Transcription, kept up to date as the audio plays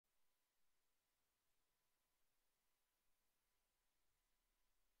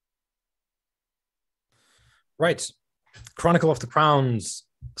Right. Chronicle of the Crowns,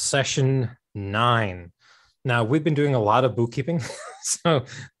 session 9. Now, we've been doing a lot of bookkeeping, so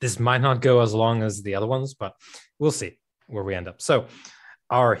this might not go as long as the other ones, but we'll see where we end up. So,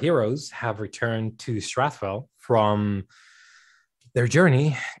 our heroes have returned to Strathfell from their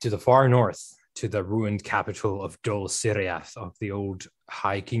journey to the far north, to the ruined capital of Dol Siriath of the old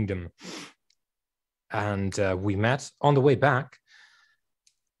High Kingdom. And we met on the way back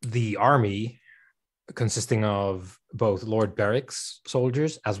the army consisting of both Lord Beric's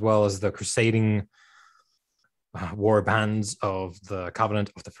soldiers as well as the crusading war bands of the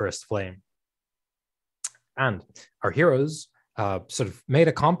Covenant of the First Flame. And our heroes sort of made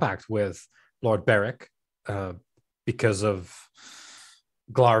a compact with Lord Beric because of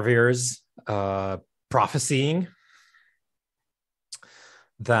Glarvir's prophesying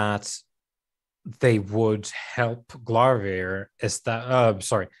that they would help Glarvir,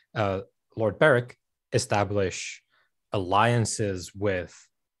 Lord Beric, establish alliances with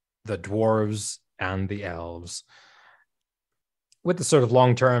the dwarves and the elves, with the sort of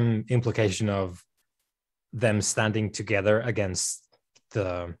long-term implication of them standing together against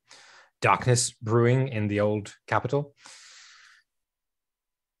the darkness brewing in the old capital.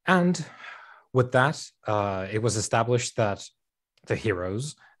 And with that, it was established that the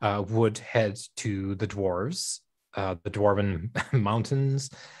heroes would head to the dwarves, the Dwarven Mountains,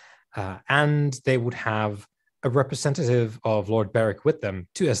 and they would have a representative of Lord Beric with them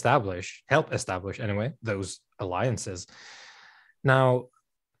to help establish anyway, those alliances. Now,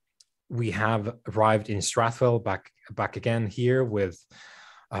 we have arrived in Strathfell back again here with,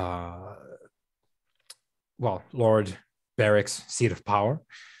 Lord Beric's seat of power.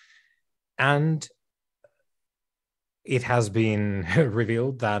 And it has been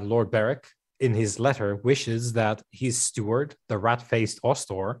revealed that Lord Beric, in his letter, wishes that his steward, the rat-faced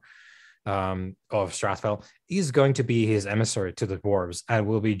Ostor of Strathfell, is going to be his emissary to the dwarves and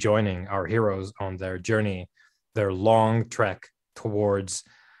will be joining our heroes on their journey, their long trek towards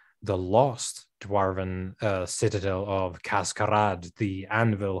the lost dwarven citadel of Cascarad, the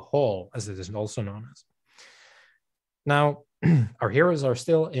Anvil Hall, as it is also known as. Now, our heroes are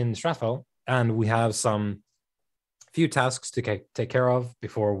still in Strathfell, and we have some few tasks to take care of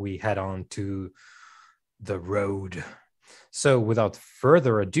before we head on to the road. So without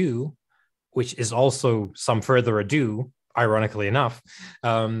further ado, which is also some further ado, ironically enough,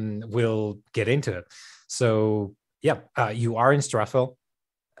 we'll get into it. So you are in Strathfell.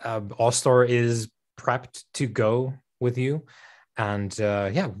 Ostor is prepped to go with you. And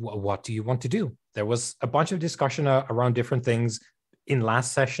what do you want to do? There was a bunch of discussion around different things in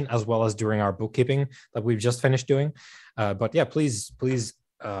last session, as well as during our bookkeeping that we've just finished doing. Please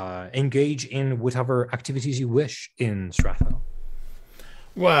engage in whatever activities you wish in Strathfell.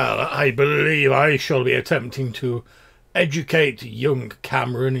 Well, I believe I shall be attempting to educate young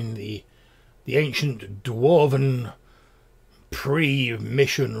Cameron in the ancient dwarven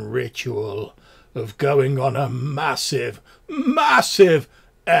pre-mission ritual of going on a massive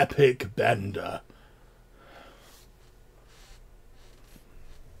epic bender.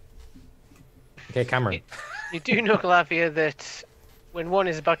 Okay, Cameron. You do know, Galavia, that when one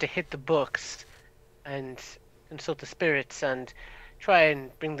is about to hit the books and consult the spirits and try and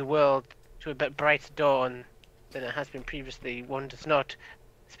bring the world to a bit brighter dawn than it has been previously, one does not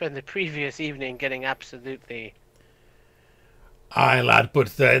spend the previous evening getting absolutely... Aye, lad, but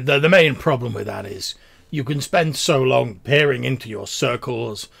the main problem with that is you can spend so long peering into your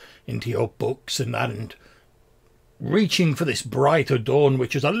circles, into your books and that, and reaching for this brighter dawn,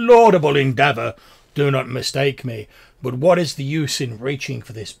 which is a laudable endeavour, do not mistake me, but what is the use in reaching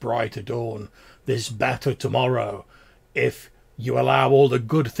for this brighter dawn, this better tomorrow, if you allow all the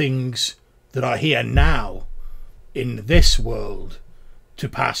good things that are here now, in this world, to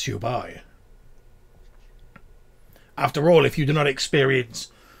pass you by? After all, if you do not experience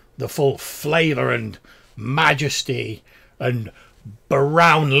the full flavour and majesty and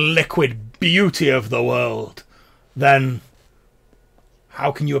brown liquid beauty of the world, then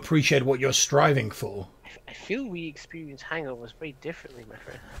how can you appreciate what you're striving for? I feel we experience hangovers very differently, my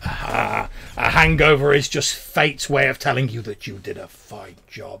friend. A hangover is just fate's way of telling you that you did a fine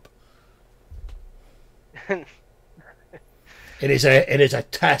job. It is a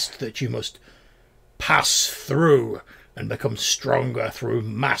test that you must pass through and become stronger through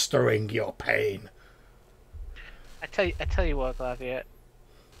mastering your pain. I tell you what, Glavia,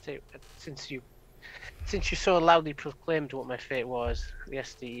 since you so loudly proclaimed what my fate was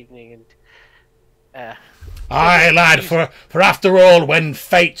yesterday evening, and aye, lad, for after all, when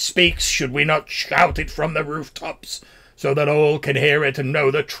fate speaks, should we not shout it from the rooftops, so that all can hear it and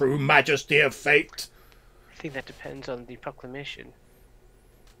know the true majesty of fate? think that depends on the proclamation.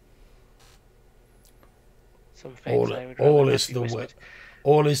 Some fates I would all rather is not be the will. whispered.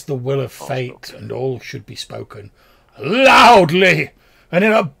 All is the will of Or fate, spoken. and all should be spoken loudly and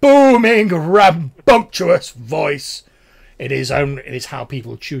in a booming, rambunctious voice. It is how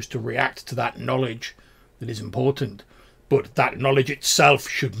people choose to react to that knowledge that is important, but that knowledge itself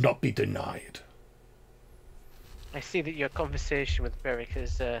should not be denied. I see that your conversation with Beric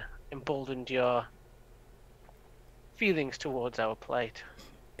has emboldened your feelings towards our plight.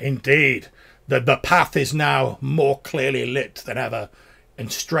 Indeed, the path is now more clearly lit than ever,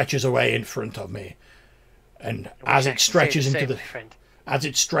 and stretches away in front of me. And as it stretches into the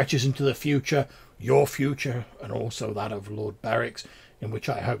future, your future, and also that of Lord Beric's, in which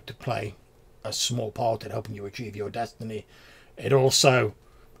I hope to play a small part in helping you achieve your destiny, it also,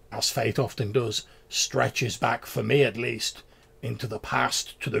 as fate often does, stretches back, for me at least, into the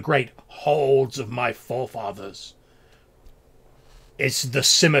past, to the great holds of my forefathers. Is the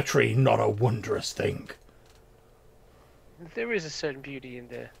symmetry not a wondrous thing? There is a certain beauty in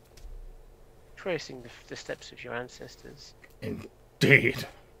the tracing the steps of your ancestors. Indeed.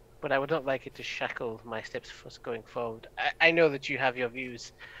 But I would not like it to shackle my steps going forward. I know that you have your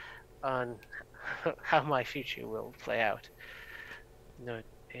views on how my future will play out. No,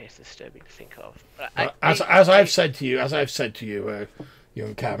 it's disturbing to think of. But as I've said to you,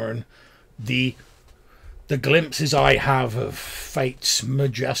 young Cameron, the glimpses I have of fate's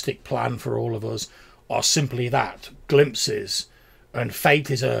majestic plan for all of us are simply that, glimpses. And fate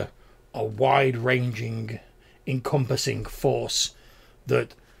is a wide-ranging, encompassing force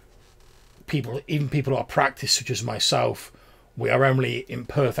that even people who are practiced, such as myself, we are only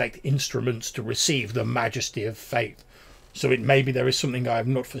imperfect instruments to receive the majesty of fate. So it may be there is something I have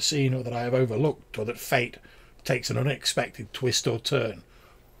not foreseen, or that I have overlooked, or that fate takes an unexpected twist or turn.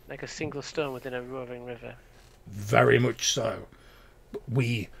 Like a single stone within a roaring river. Very much so.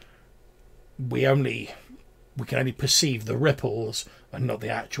 We can only perceive the ripples and not the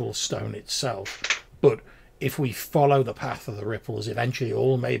actual stone itself. But if we follow the path of the ripples, eventually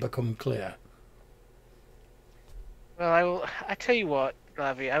all may become clear. Well, I tell you what,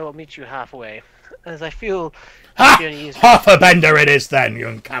 Lavi, I will meet you halfway, as I feel Ha! the journey is Half a bender it is then,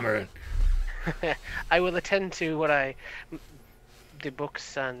 young Cameron. I will attend to the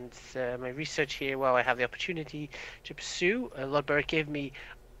books and my research here while I have the opportunity to pursue. Lord Berwick gave me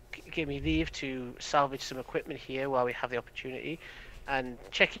leave to salvage some equipment here while we have the opportunity, and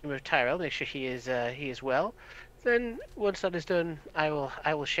check in with Tyrell, make sure he is well. Then once that is done, I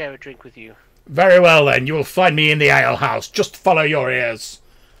will share a drink with you. Very well then, you will find me in the ale house. Just follow your ears.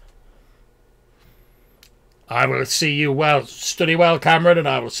 I will see you well. Study well, Cameron, and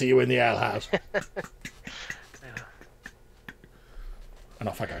I will see you in the ale house. And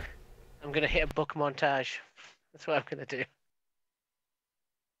off I go. I'm going to hit a book montage. That's what I'm going to do.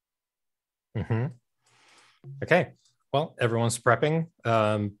 Mm-hmm. Okay. Well, everyone's prepping.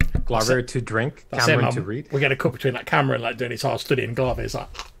 Glover to drink, Cameron to read. We get a cut between that Cameron like doing his hard study and Glover is like...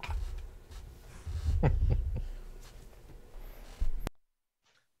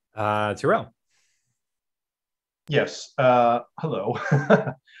 Tyrell. Yes. Hello.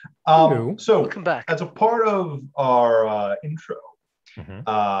 Hello. So, welcome back. As a part of our intro,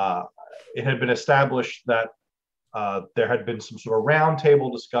 it had been established that there had been some sort of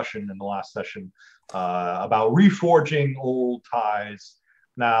roundtable discussion in the last session about reforging old ties.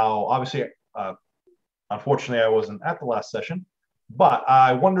 Now, obviously, unfortunately, I wasn't at the last session, but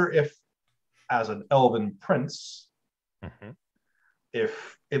I wonder if, as an elven prince,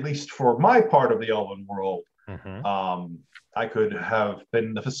 if, at least for my part of the elven world, I could have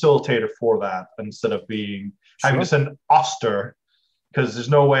been the facilitator for that instead of having to send Oster, because there's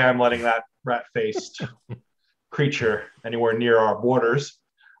no way I'm letting that rat-faced creature anywhere near our borders.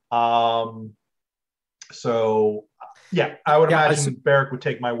 So, yeah, I would imagine Beric would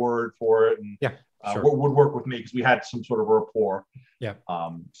take my word for it, and would work with me because we had some sort of rapport. Yeah,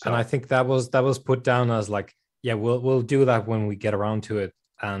 and I think that was put down as like, yeah, we'll do that when we get around to it,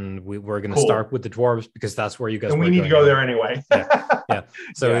 and we're going to start with the dwarves because that's where you guys. And we need to go there anyway. Yeah.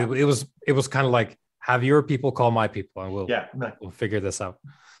 So it was kind of like, have your people call my people, and we'll figure this out.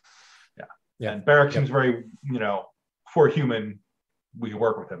 Yeah. And Beric seems very, for a human, we can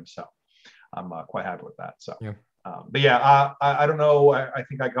work with him. So I'm quite happy with that. So, but yeah, I don't know. I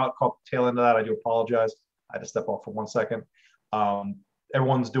think I got caught the tail end of that. I do apologize. I had to step off for 1 second.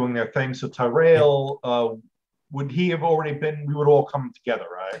 Everyone's doing their thing. So Tyrell, would he have already been? We would all come together,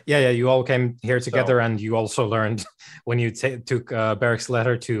 right? Yeah, you all came here together, So- and you also learned when you took Beric's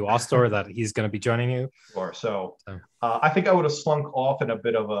letter to Ostor that he's going to be joining you. Sure. So So. I think I would have slunk off in a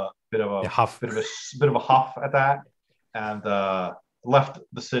bit of a Huff. bit of a huff at that, and left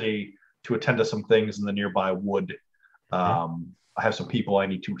the city to attend to some things in the nearby wood. I have some people I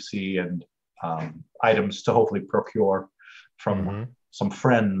need to see and items to hopefully procure from some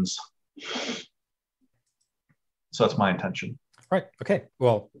friends. So that's my intention. Right. Okay.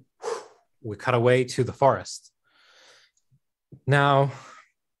 Well, we cut away to the forest. Now,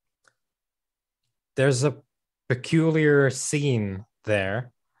 there's a peculiar scene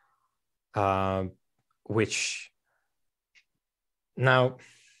there, which now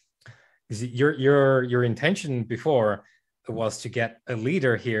your intention before was to get a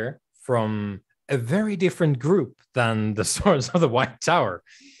leader here from a very different group than the Swords of the White Tower.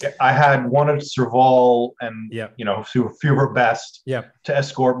 I had wanted Serval and fewer best to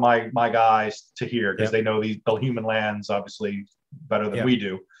escort my guys to here because they know the human lands obviously better than we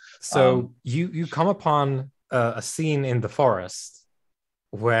do. So you come upon a scene in the forest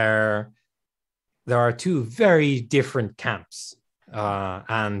where there are two very different camps,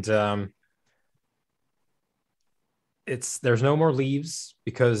 and there's no more leaves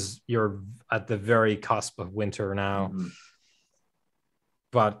because you're at the very cusp of winter now.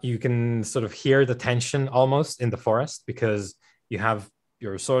 But you can sort of hear the tension almost in the forest because you have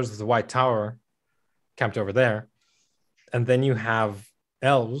your Swords of the White Tower camped over there, and then you have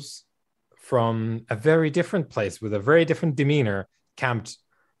elves from a very different place with a very different demeanor camped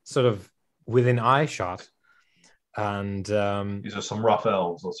sort of within eye shot. And these are some rough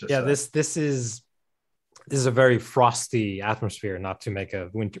elves, let's just say. This is a very frosty atmosphere, not to make a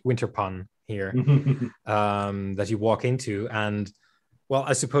winter pun here, that you walk into. And well,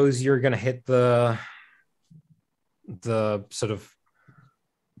 I suppose you're going to hit the sort of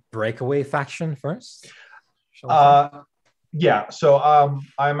breakaway faction first. Yeah. So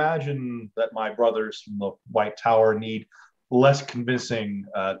I imagine that my brothers from the White Tower need less convincing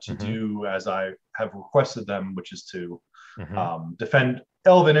to do as I have requested them, which is to defend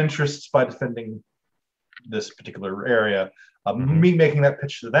elven interests by defending this particular area. Me making that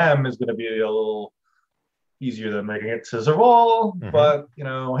pitch to them is going to be a little easier than making it to Serval, but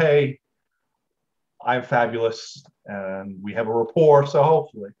hey, I'm fabulous and we have a rapport, so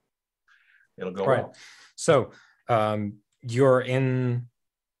hopefully it'll go well. So you're in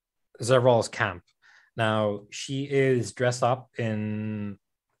Zerval's camp. Now, she is dressed up in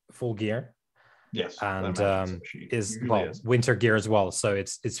full gear. Yes. And is winter gear as well. So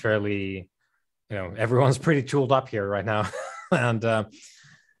it's fairly, everyone's pretty tooled up here right now. And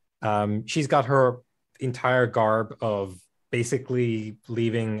she's got her entire garb of basically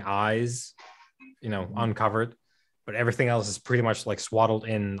leaving eyes, uncovered, but everything else is pretty much like swaddled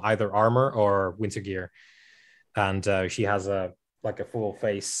in either armor or winter gear. And she has a full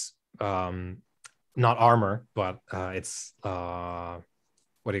face, not armor, but it's what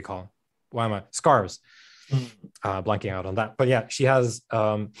do you call it? Why am I scarves? Blanking out on that. But yeah, she has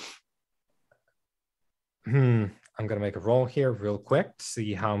I'm gonna make a roll here real quick to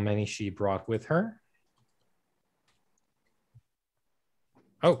see how many she brought with her.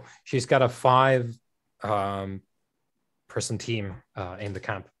 Oh, she's got a 5 person team in the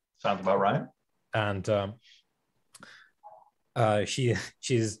camp. Sounds about right. And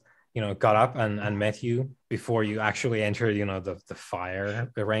she's got up and met you before you actually enter the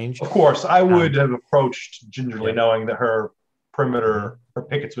fire range. Of course, I would have approached gingerly, knowing that her perimeter, her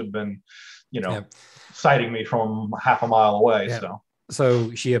pickets would have been, sighting me from half a mile away.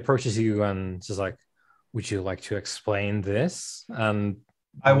 So she approaches you and says like, "Would you like to explain this?" And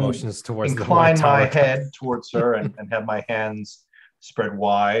I will motions towards incline my head towards her and have my hands spread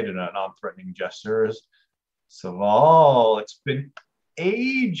wide in a non-threatening gesture. Serval, it's been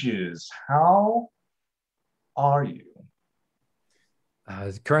ages. How are you?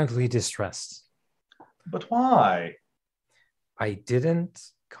 Currently distressed. But why? I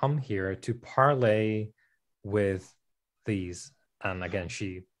didn't come here to parley with these. And again,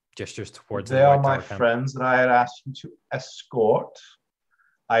 she gestures towards they are my friends that I had asked you to escort.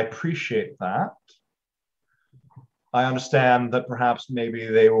 I appreciate that. I understand that perhaps maybe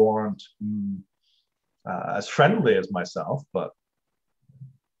they weren't as friendly as myself, but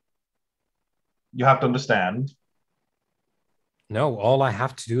you have to understand. No, all I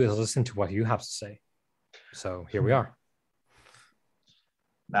have to do is listen to what you have to say. So here we are.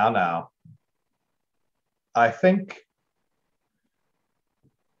 Now. I think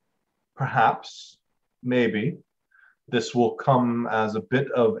perhaps, maybe, this will come as a bit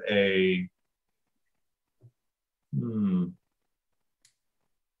of a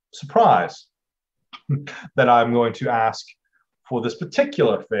Surprise that I'm going to ask for this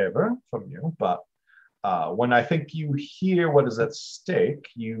particular favor from you, but when I think you hear what is at stake,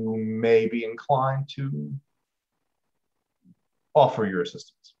 you may be inclined to offer your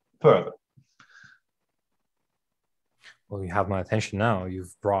assistance further. Well, you have my attention now.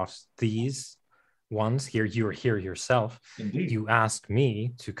 You've brought these ones here. You were here yourself. Indeed. You asked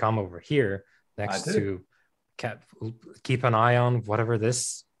me to come over here next I did. to keep an eye on whatever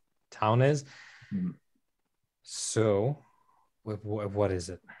this town is. So, what is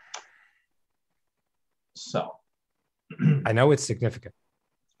it? So, I know it's significant.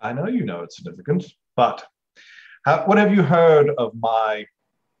 I know you know it's significant, but what have you heard of my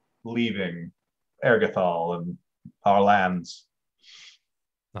leaving Ergothal and our lands?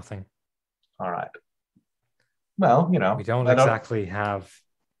 Nothing. All right. Well, you know, we don't exactly have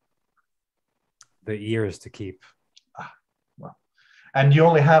the ears to keep. Well, and you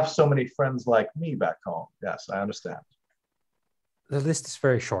only have so many friends like me back home. Yes, I understand. The list is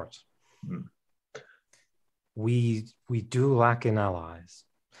very short. We do lack in allies.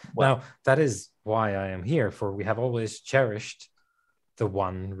 Well, now, that is why I am here, for we have always cherished the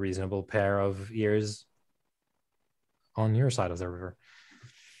one reasonable pair of ears on your side of the river.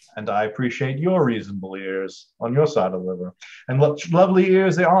 And I appreciate your reasonable ears on your side of the river. And what lovely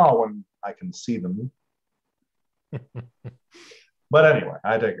ears they are when I can see them. But anyway,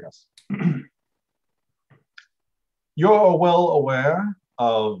 I digress. You're well aware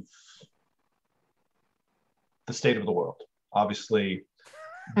of the state of the world. Obviously,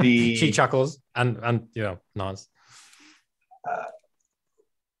 she chuckles and nods.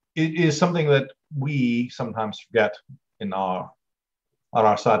 It is something that we sometimes forget on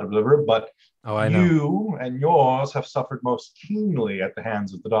our side of the river, but you and yours have suffered most keenly at the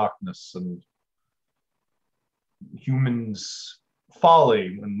hands of the darkness and humans'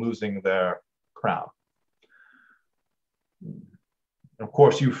 folly in losing their crown. Of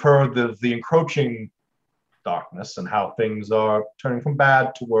course, you've heard of the encroaching darkness and how things are turning from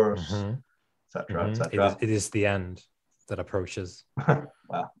bad to worse, etc., etc. It is the end that approaches.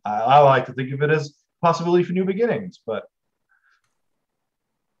 Well, I like to think of it as possibility for new beginnings, but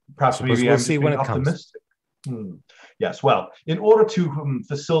perhaps maybe I'm just being optimistic. Yes, well, in order to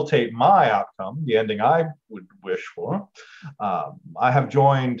facilitate my outcome, the ending I would wish for, I have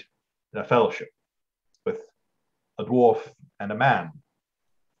joined a fellowship with a dwarf and a man.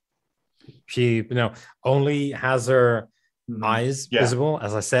 She, only has her eyes visible,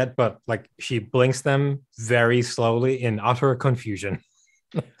 as I said, but like she blinks them very slowly in utter confusion.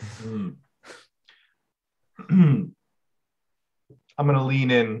 I'm going to lean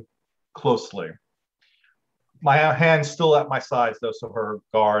in closely. My hand's still at my sides, though, so her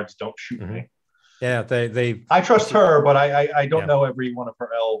guards don't shoot me. Yeah, they. I trust her, but I don't know every one of her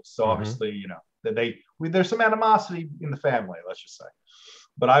elves, so obviously, there's some animosity in the family, let's just say.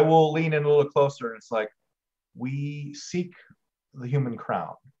 But I will lean in a little closer, and it's like, we seek the human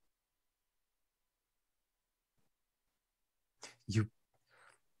crown. You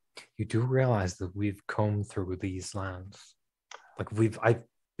do realize that we've combed through these lands. Like I've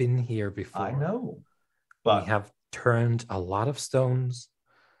been here before. I know. But we have turned a lot of stones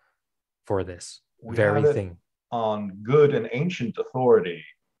for this very thing. On good and ancient authority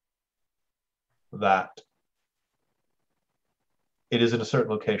that it is in a certain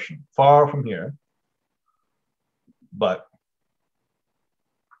location, far from here, but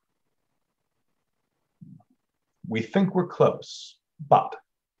we think we're close. But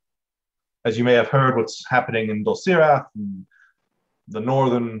as you may have heard, what's happening in Dulcirath and the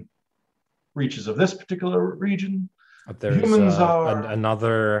northern reaches of this particular region, humans are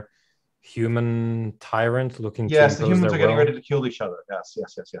another human tyrant looking to impose the humans are getting ready to kill each other. Yes.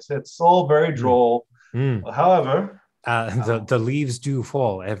 It's all very droll. However, the leaves do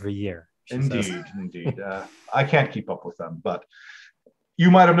fall every year. Indeed. I can't keep up with them, but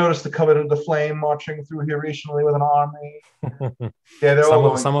you might have noticed the Covenant of the Flame marching through here recently with an army. Yeah,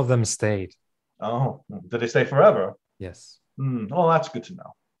 some of them stayed. Oh, did they stay forever? Yes. Oh, that's good to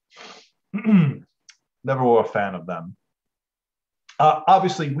know. Never were a fan of them.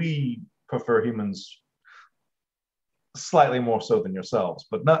 Obviously, we prefer humans slightly more so than yourselves,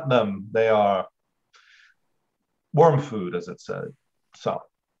 but not them. They are worm food, as it said. So,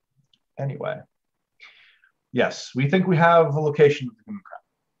 anyway, yes, we think we have a location of the human crown.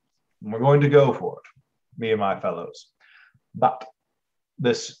 And we're going to go for it, me and my fellows. But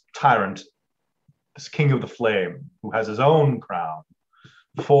this tyrant, this king of the flame, who has his own crown,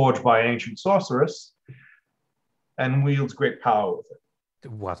 forged by an ancient sorceress, and wields great power with it.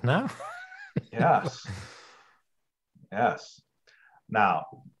 What now? Yes. Yes. Now,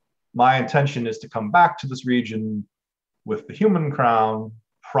 my intention is to come back to this region with the human crown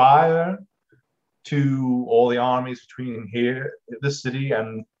prior to all the armies between here, this city,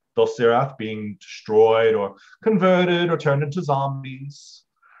 and Dulcirath being destroyed or converted or turned into zombies.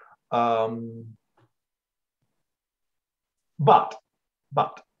 But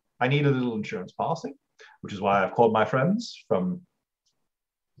I need a little insurance policy, which is why I've called my friends from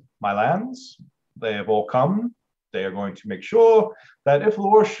my lands. They have all come. They are going to make sure that if the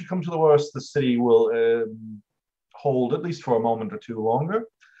worst should come to the worst, the city will hold at least for a moment or two longer,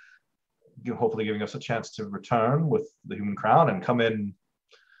 hopefully giving us a chance to return with the human crown and come in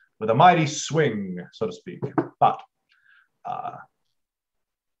with a mighty swing, so to speak. But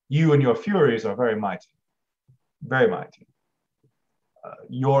you and your furies are very mighty, very mighty.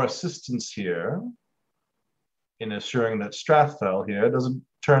 Your assistance here in assuring that Strathfell here doesn't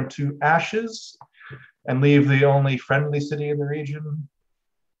turn to ashes and leave the only friendly city in the region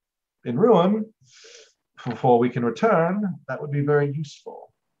in ruin before we can return, that would be very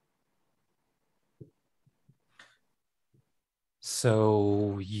useful.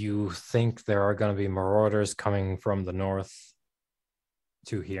 So you think there are going to be marauders coming from the north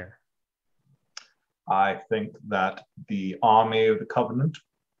to here? I think that the army of the Covenant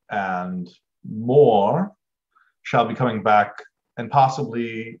and more shall be coming back, and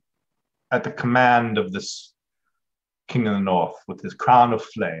possibly at the command of this King of the North with his crown of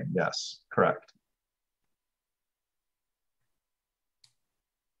flame. Yes, correct.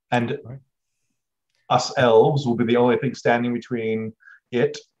 And right. Us elves will be the only thing standing between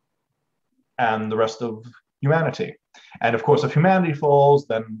it and the rest of humanity. And of course, if humanity falls,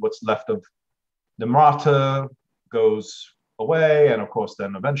 then what's left of Nimrata goes away, and of course,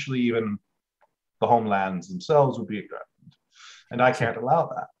 then eventually even the homelands themselves will be threatened. And I can't allow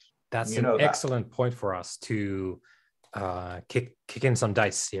that. That's an excellent point for us to kick in some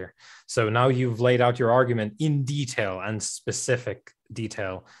dice here. So now you've laid out your argument in detail and specific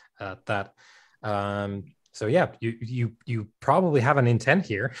detail. So yeah, you probably have an intent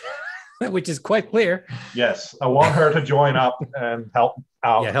here, which is quite clear. Yes, I want her to join up and help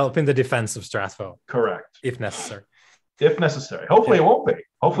out. Yeah, help in the defense of Strathfell. Correct. If necessary. If necessary. Hopefully it won't be.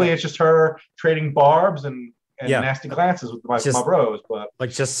 Hopefully it's just her trading barbs and nasty glances with my bros. But like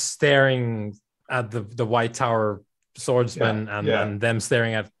just staring at the White Tower swordsmen and them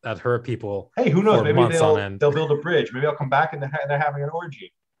staring at her people. Hey, who knows? Maybe they'll build a bridge. Maybe I'll come back and they're having an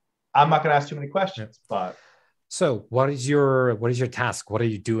orgy. I'm not going to ask too many questions, but. So what is your task? What are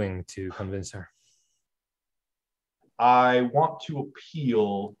you doing to convince her? I want to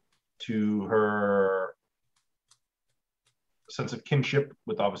appeal to her sense of kinship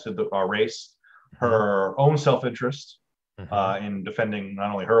with obviously our race, her own self-interest in defending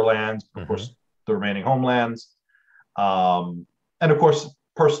not only her lands, but of course the remaining homelands, and of course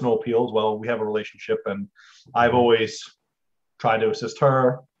personal appeals. Well, we have a relationship, and I've always tried to assist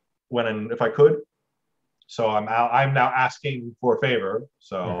her when and if I could. So I'm now asking for a favor.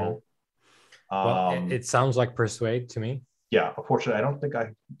 So well, it sounds like persuade to me. Yeah, unfortunately, I don't think I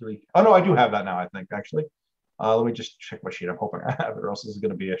really. Oh no, I do have that now. I think actually. Let me just check my sheet. I'm hoping I have it, or else this is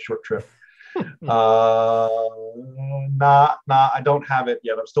going to be a short trip. I don't have it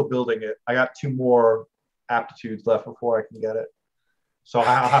yet. I'm still building it. I got 2 more aptitudes left before I can get it. So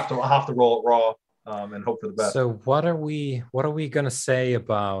I'll have to roll it raw and hope for the best. So what are we going to say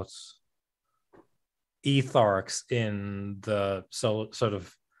about Etharks in the sort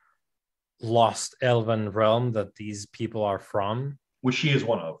of lost elven realm that these people are from? Which she is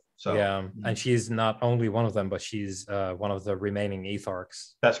one of. So yeah, and she's not only one of them, but she's one of the remaining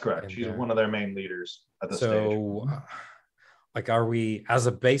Etharks. That's correct. She's one of their main leaders at this stage. So, like, are we, as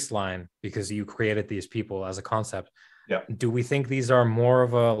a baseline, because you created these people as a concept, do we think these are more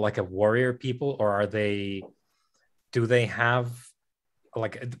of a warrior people, or do they have,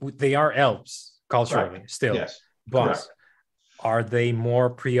 they are elves culturally still, yes, but correct. Are they more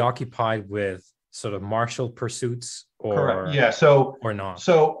preoccupied with sort of martial pursuits or or not?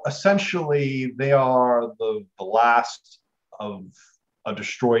 So essentially they are the last of a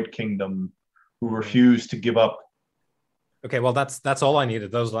destroyed kingdom who refused to give up. Okay, well that's all I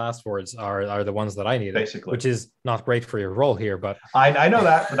needed. Those last words are the ones that I needed, basically, which is not great for your role here, but I know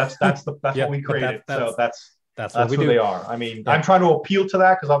that, but that's what we created. So that's what we do. They are. I mean, I'm trying to appeal to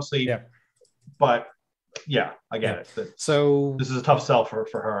that because obviously, but yeah, I get it. So this is a tough sell for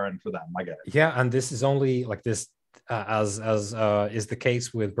her and for them. I get it. Yeah, and this is only like this, as is the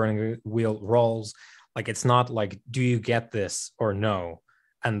case with Burning Wheel rolls. Like, it's not like, do you get this or no,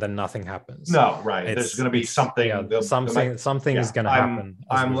 and then nothing happens. No, right. There's going to be something. Something is going to happen.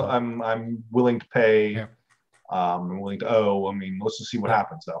 I'm willing to pay I'm willing to owe. I mean, let's just see what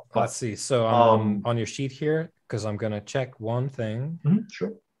happens though. But, let's see. So I'm on your sheet here because I'm gonna check one thing.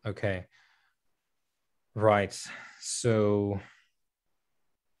 Sure. Okay. Right. So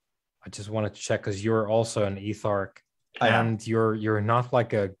I just wanted to check because you're also an etharch, and you're not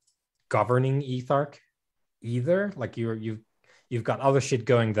like a governing etharch either. Like you've got other shit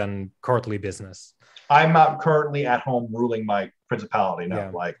going than courtly business. I'm not currently at home ruling my principality now.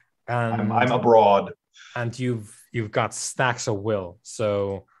 Yeah. Like And I'm abroad. And you've got stacks of will.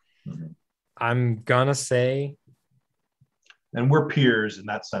 So I'm gonna say, and we're peers in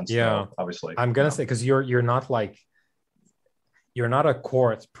that sense. Yeah, though, obviously. I'm gonna say because you're not like you're not a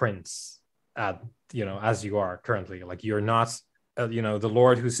court prince at as you are currently. Like you're not the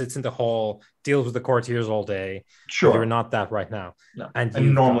lord who sits in the hall, deals with the courtiers all day. Sure, you're not that right now. No. And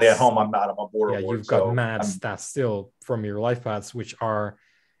normally at home I'm not. I'm a border lord. You've got mad stats still from your life paths, which are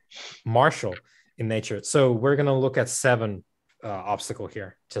martial in nature. So we're gonna look at 7 obstacle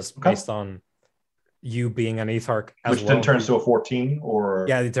here, just based on you being an etharch as which well. then turns to a 14, or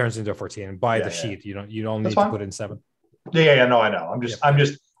it turns into a 14 by the sheet. You don't need fine. to put in 7. No, I know.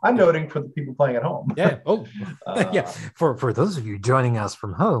 I'm noting for the people playing at home. For those of you joining us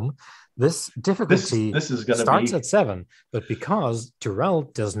from home, this difficulty this is gonna starts at 7, but because Tyrell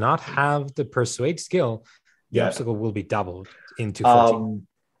does not have the persuade skill, the obstacle will be doubled into 14.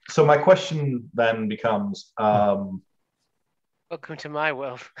 So my question then becomes, welcome to my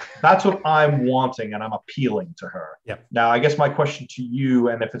world. That's what I'm wanting, and I'm appealing to her. Yeah. Now, I guess my question to you,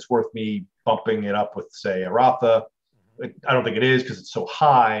 and if it's worth me bumping it up with, say, Aratha, I don't think it is because it's so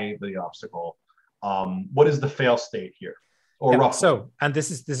high, the obstacle. What is the fail state here? Or roughly? So, and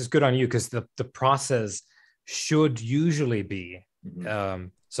this is good on you because the process should usually be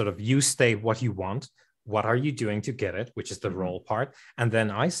sort of you state what you want. What are you doing to get it, which is the roll part. And then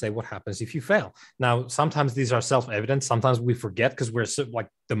I say what happens if you fail. Now, sometimes these are self-evident. Sometimes we forget because we're so, like,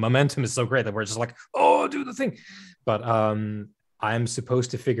 the momentum is so great that we're just like, oh, do the thing. But I'm supposed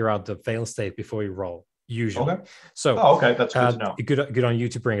to figure out the fail state before we roll, usually. Okay. So, okay, that's good to know. Good on you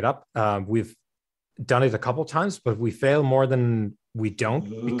to bring it up. We've done it a couple times, but we fail more than we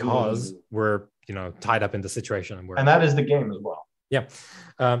don't because we're, tied up in the situation. And that is the game as well. Yeah.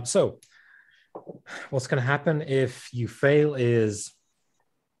 So what's going to happen if you fail is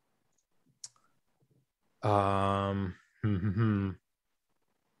I'm going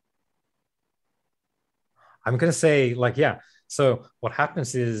to say so what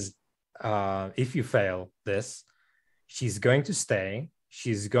happens is if you fail this, she's going to stay,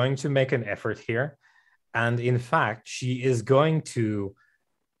 she's going to make an effort here, and in fact she is going to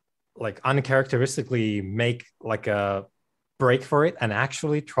uncharacteristically make a break for it and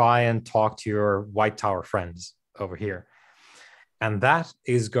actually try and talk to your White Tower friends over here. And that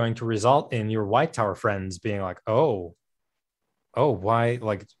is going to result in your White Tower friends being like, oh, why?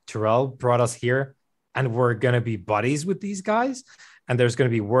 Tyrell brought us here and we're going to be buddies with these guys. And there's going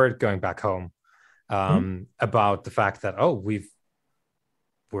to be word going back home about the fact that,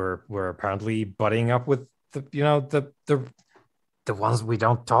 we're apparently buddying up with the ones we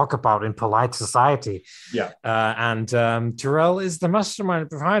don't talk about in polite society. Yeah. And Tyrell is the mastermind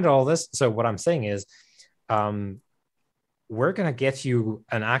behind all this. So what I'm saying is we're going to get you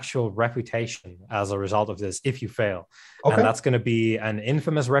an actual reputation as a result of this if you fail. Okay. And that's going to be an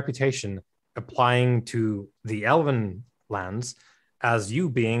infamous reputation applying to the Elven lands as you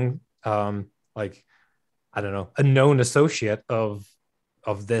being a known associate of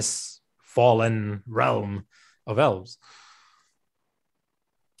this fallen realm of elves.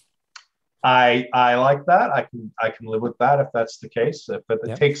 I like that. I can live with that if that's the case. If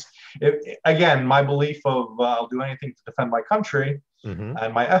it takes, again, my belief of I'll do anything to defend my country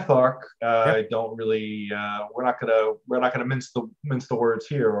and my etharch. I don't really. We're not gonna mince the words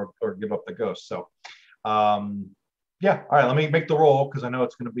here or give up the ghost. So, all right. Let me make the roll because I know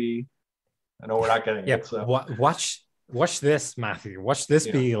it's gonna be. I know we're not getting it. So. Watch this, Matthew. Watch this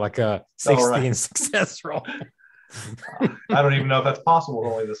be like a 16 success roll. I don't even know if that's possible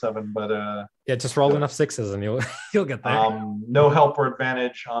with only the 7, but just roll enough 6s and you'll get there. No help or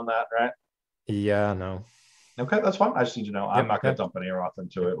advantage on that, right? Yeah, no. Okay, that's fine. I just need to know. I'm not going to dump any wrath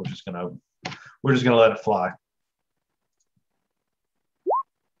into it. We're just gonna let it fly.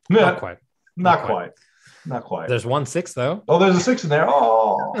 Not quite. Not quite. There's 1 6 though. Oh, there's a 6 in there.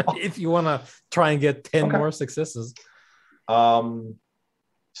 Oh, if you want to try and get 10 more successes.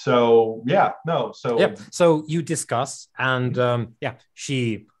 So you discuss, and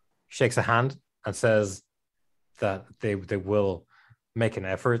she shakes a hand and says that they will make an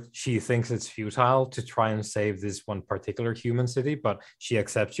effort. She thinks it's futile to try and save this one particular human city, but she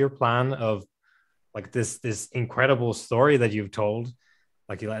accepts your plan of like this incredible story that you've told.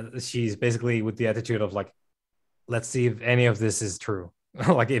 Like she's basically with the attitude of like, let's see if any of this is true.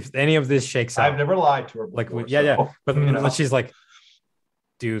 Like if any of this shakes out. I've never lied to her before. Like yeah. But you know. she's like,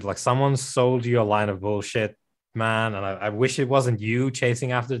 dude, like someone sold you a line of bullshit, man. And I wish it wasn't you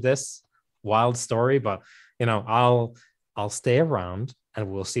chasing after this wild story, but you know, I'll stay around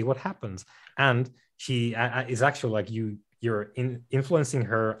and we'll see what happens. And she is actually like you're influencing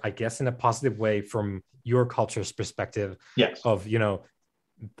her, I guess, in a positive way from your culture's perspective. Yes. Of, you know,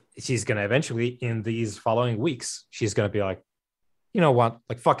 she's going to eventually in these following weeks, she's going to be like, you know what,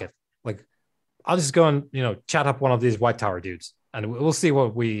 like, fuck it. Like, I'll just go and, you know, chat up one of these White Tower dudes and we'll see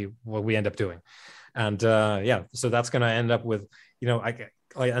what we end up doing. And yeah, so that's going to end up with, you know,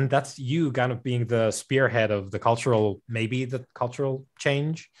 and that's you kind of being the spearhead of the cultural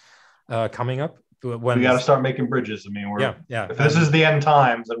change coming up. When we got to start making bridges. I mean, if this is the end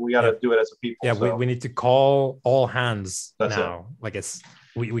times, then we got to do it as a people. Yeah, so. we need to call all hands that's now. It. Like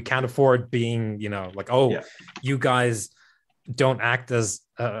we can't afford being, you know, like, you guys don't act as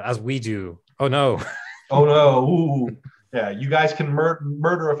we do. Oh no. Oh no. Ooh. Yeah, you guys can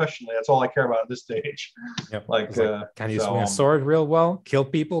murder efficiently. That's all I care about at this stage. Yep. Like, can you swing a sword real well? Kill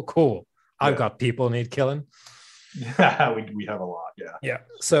people? Cool. I've got people need killing. Yeah, we have a lot. Yeah. Yeah.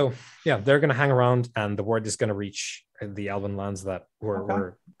 So yeah, they're gonna hang around, and the word is gonna reach the Elven lands that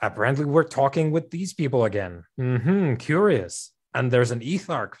we're apparently we're talking with these people again. Curious. And there's an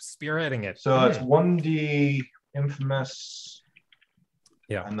Ethark spearheading it. So it's 1D infamous.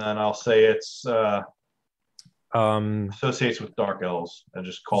 Yeah. And then I'll say it's associates with dark elves and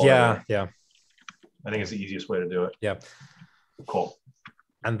just call it. Yeah. I think it's the easiest way to do it. Yeah. Cool.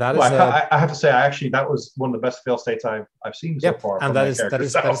 And that I have to say, that was one of the best fail states I've seen so far. And that is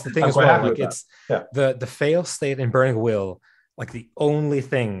the thing as well. Like it's the fail state in Burning Will, like the only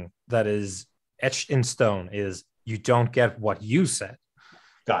thing that is etched in stone is you don't get what you said.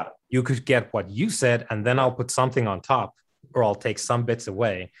 Got it. You could get what you said, and then I'll put something on top, or I'll take some bits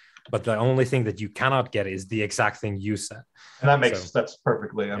away. But the only thing that you cannot get is the exact thing you said. And that makes makes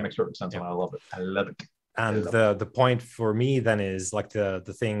perfect sense. And I love it. I love it. And the point for me then is like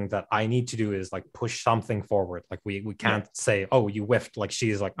the thing that I need to do is like push something forward. Like we can't say, oh, you whiffed. Like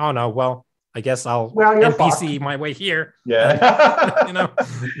she's like, oh no, well, I guess I'll NPC my way here. Yeah. And, you know,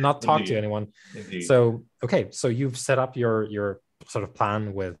 not talk to anyone. Indeed. So, okay. So you've set up your sort of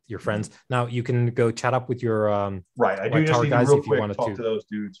plan with your friends. Now you can go chat up with your right. I do just need to real quick talk to those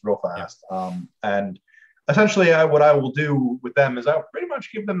dudes real fast. Yeah. And essentially what I will do with them is I'll pretty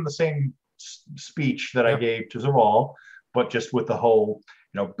much give them the same speech that I gave to Zaral, but just with the whole,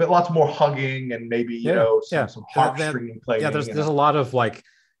 you know, lots more hugging and maybe, some harp stringing playing. Yeah, there's a lot of like,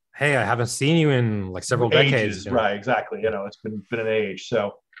 hey, I haven't seen you in like several decades. You know? Right, exactly. You know, it's been an age.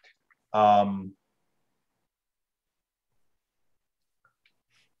 So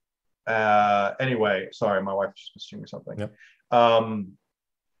anyway, sorry, my wife just messaging me something. Yep.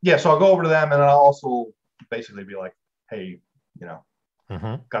 So I'll go over to them and I'll also basically be like, hey, you know,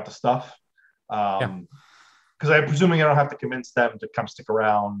 got the stuff. Because I'm presuming I don't have to convince them to come stick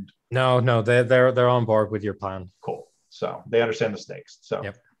around. No, they're on board with your plan. Cool. So they understand the stakes. So,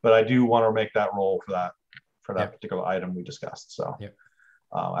 but I do want to make that roll for that particular item we discussed. So,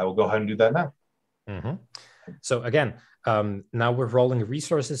 I will go ahead and do that now. So again, now we're rolling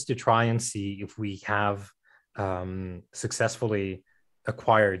resources to try and see if we have successfully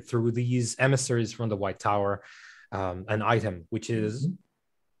acquired through these emissaries from the White Tower an item, which is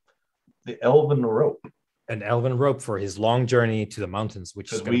the Elven Rope. An elven rope for his long journey to the mountains,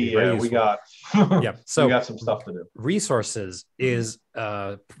 which is going to be very useful. We got so we got some stuff to do. Resources is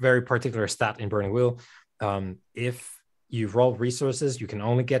a very particular stat in Burning Wheel. If you roll resources, you can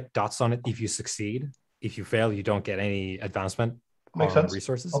only get dots on it if you succeed. If you fail, you don't get any advancement on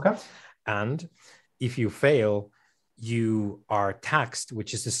resources. Okay. And if you fail, you are taxed,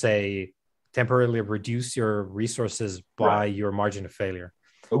 which is to say temporarily reduce your resources by your margin of failure.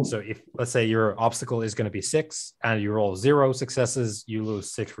 Ooh. So if, let's say, your obstacle is going to be 6 and you roll 0 successes, you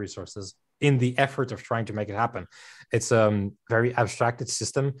lose 6 resources in the effort of trying to make it happen. It's a very abstracted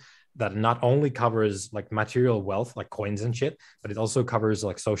system that not only covers like material wealth, like coins and shit, but it also covers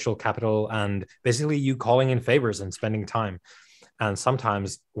like social capital and basically you calling in favors and spending time. And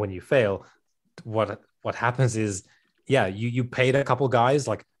sometimes when you fail, what happens is, you paid a couple guys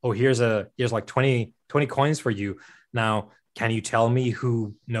like, oh, here's like 20 coins for you. Now, can you tell me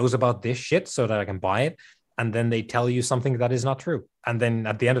who knows about this shit so that I can buy it? And then they tell you something that is not true. And then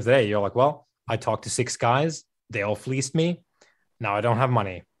at the end of the day, you're like, well, I talked to 6 guys. They all fleeced me. Now I don't have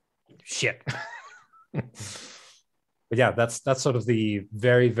money. Shit. But yeah, that's sort of the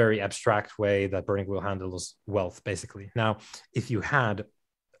very, very abstract way that Burning Wheel handles wealth, basically. Now, if you had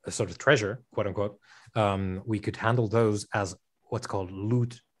a sort of treasure, quote unquote, we could handle those as what's called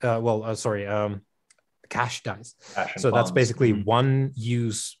loot. Cash dice. Cash and So that's funds. basically Mhm. one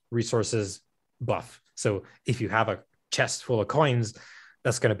use resources buff. So if you have a chest full of coins,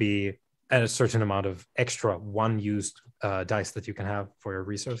 that's going to be a certain amount of extra one used dice that you can have for your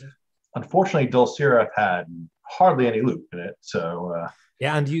resources. Unfortunately, Dulcira had hardly any loot in it, so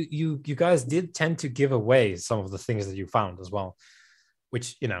Yeah, and you guys did tend to give away some of the things that you found as well,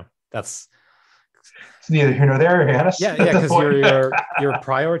 which that's it's neither here nor there, Hannes. yeah, because your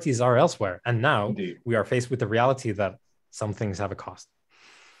priorities are elsewhere, and now Indeed. we are faced with the reality that some things have a cost.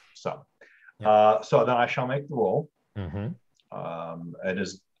 So, Yeah. so then I shall make the roll. Mm-hmm. It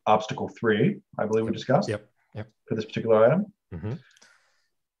is obstacle 3, I believe we discussed. Yep. For this particular item. Mm-hmm.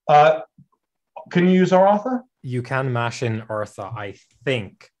 Can you use Aratha? You can mash in Eartha, I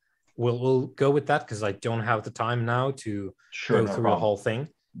think. We'll go with that because I don't have the time now to go through the whole thing.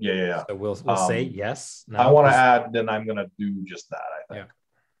 Yeah. So we'll say yes. Now, I want to add, then I'm going to do just that, I think.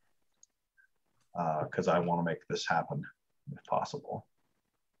 Because I want to make this happen if possible.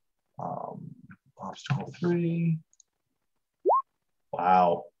 Obstacle 3.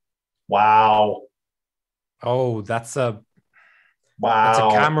 Wow. Oh, that's a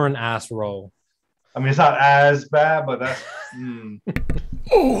Cameron ass roll. I mean, it's not as bad, but that's.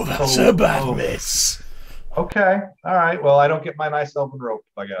 Oh, that's a bad miss. Okay. All right. Well, I don't get my nice elven rope,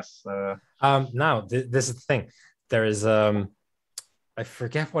 I guess. Now, this is the thing. There is I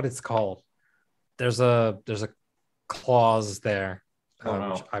forget what it's called. There's a clause there,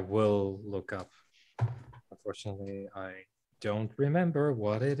 which I will look up. Unfortunately, I don't remember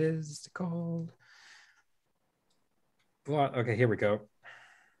what it is called. Well, okay, here we go.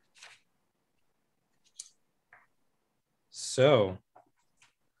 So,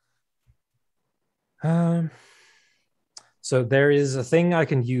 so there is a thing I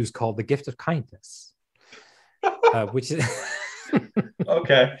can use called the gift of kindness, which is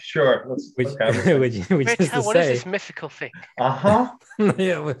okay, sure. Which Rich, is to what say, is this mythical thing?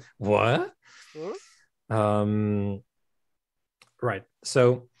 Yeah, what? Right.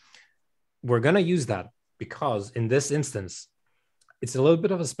 So we're gonna use that because in this instance, it's a little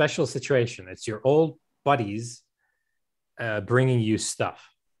bit of a special situation. It's your old buddies bringing you stuff.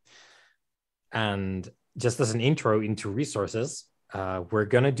 And just as an intro into resources, we're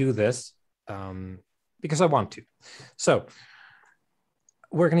going to do this because I want to. So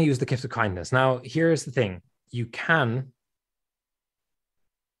we're going to use the gift of kindness. Now, here's the thing. You can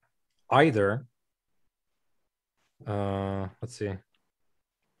either, let's see.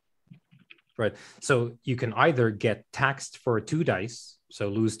 Right. So you can either get taxed for 2 dice, so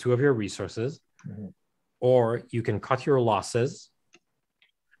lose 2 of your resources, or you can cut your losses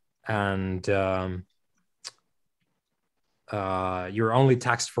and you're only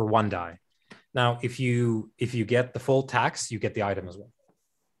taxed for 1 die. Now, if you get the full tax, you get the item as well.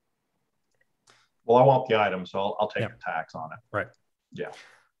 Well, I want the item, so I'll take the tax on it. Right. Yeah.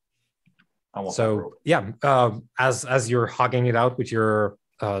 I want so yeah, as you're hogging it out with your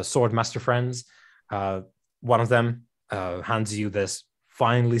sword master friends, one of them hands you this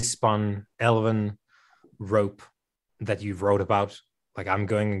finely spun elven rope that you've wrote about. Like, I'm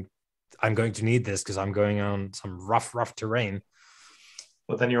going to need this because I'm going on some rough terrain.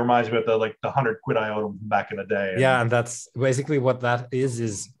 But then he reminds me of the 100 quid I owed him back in the day. Yeah, and that's basically what that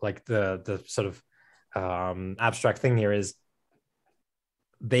is like the sort of abstract thing here is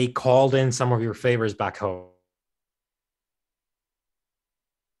they called in some of your favors back home.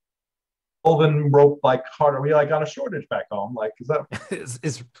 Elven rope hard. Are we on a shortage back home? Is that it's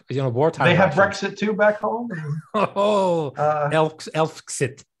wartime? They have Brexit too back home. Oh,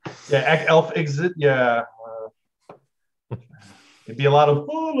 Elfxit. Yeah, elf exit. Yeah, it'd be a lot of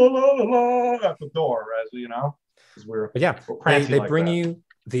la, la, la, la, at the door, as you know, because we're. But yeah, they bring you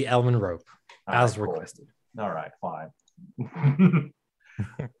the elven rope as requested. Cool. All right, fine.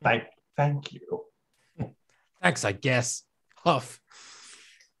 Thank you. Thanks, I guess. Huff.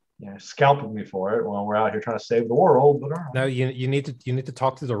 Yeah, scalping me for it while we're out here trying to save the world. But no, you need to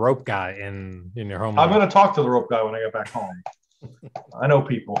talk to the rope guy in your home. I'm going to talk to the rope guy when I get back home. I know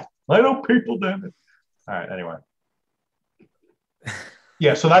people. Damn it. All right. Anyway.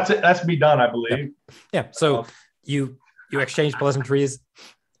 Yeah. So that's it. That's me done, I believe. Yeah. So you exchange pleasantries.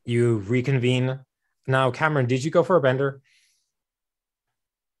 You reconvene. Now, Cameron, did you go for a bender?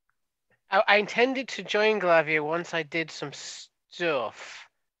 I intended to join Glavia once I did some stuff.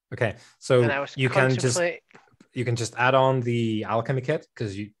 Okay, so you can just add on the alchemy kit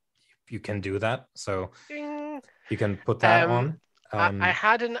because you can do that. So You can put that on. I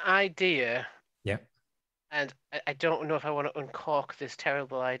had an idea, Yeah. and I don't know if I want to uncork this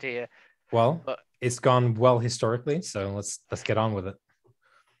terrible idea. Well, but it's gone well historically, so let's get on with it.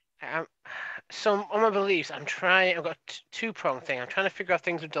 So on my beliefs, I've got a two-pronged thing. I'm trying to figure out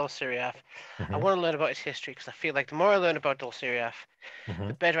things with Dol Siriaf. I want to learn about its history because I feel like the more I learn about Dol Siriaf,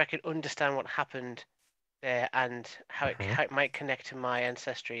 the better I can understand what happened there and how it might connect to my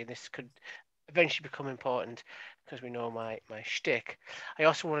ancestry. And this could eventually become important because we know my shtick. I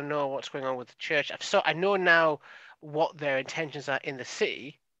also want to know what's going on with the church. I know now what their intentions are in the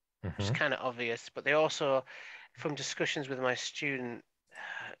city, which is kind of obvious, but they also, from discussions with my student,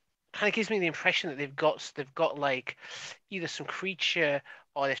 kind of gives me the impression that they've got like either some creature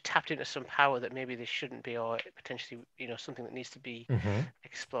or they've tapped into some power that maybe they shouldn't be, or potentially something that needs to be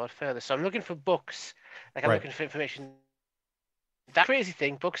explored further. So I'm looking for books, like I'm looking for information. That crazy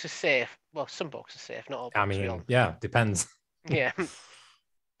thing, books are safe. Well, some books are safe, not all books. I mean, yeah, depends. Yeah.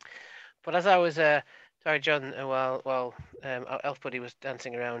 But as I was sorry, John, while our elf buddy was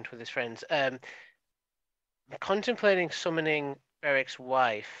dancing around with his friends, contemplating summoning Beric's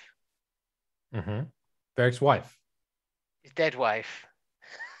wife. Beric's wife. His dead wife.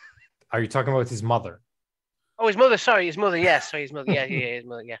 Are you talking about his mother? Oh, his mother. Sorry, his mother. Yes, sorry, his mother. Yeah, his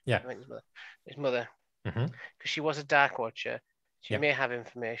mother. Yeah, yeah. I meant his mother. Because she was a Dark Watcher. She may have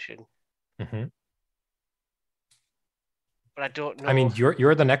information. But I don't know. I mean,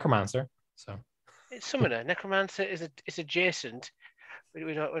 you're the necromancer, so it's summoner. Necromancer is adjacent.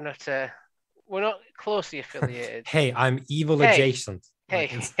 We're not closely affiliated. Hey, I'm evil adjacent.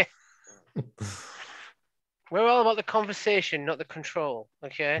 Hey. We're all about the conversation, not the control.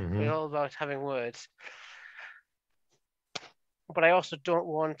 Okay, we're all about having words. But I also don't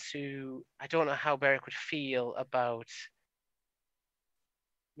want to. I don't know how Beric would feel about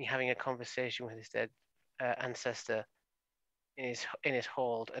me having a conversation with his dead ancestor in his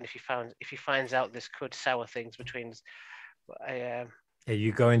hold, and if he finds out this could sour things between us. Yeah,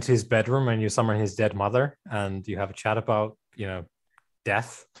 you go into his bedroom and you summon his dead mother, and you have a chat about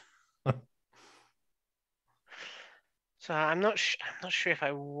death. So I'm not sure if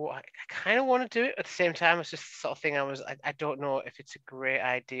I kind of want to do it. At the same time, it's just the sort of thing I don't know if it's a great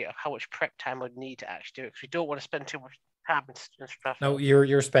idea of how much prep time I'd need to actually do it, because we don't want to spend too much time and stuff. No,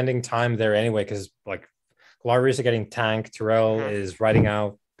 you're spending time there anyway, because like Glorious are getting tanked, Tyrell is writing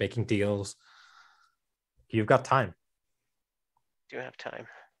out, making deals. You've got time. Do you have time?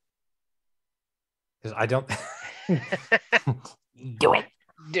 Because I don't. Do it.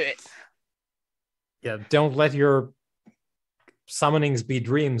 Do it. Yeah, don't let your summonings be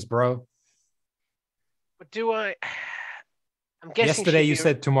dreams, bro. But do I? I'm guessing. Yesterday you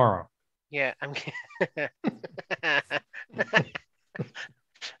said tomorrow. Yeah, I'm.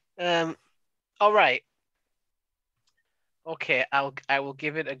 All right. Okay, I will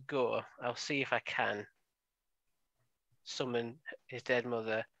give it a go. I'll see if I can summon his dead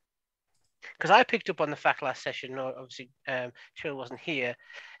mother. Because I picked up on the fact last session, obviously Cheryl wasn't here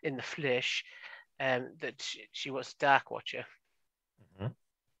in the flesh, that she was a Dark Watcher.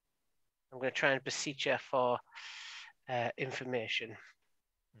 I'm going to try and beseech her for information.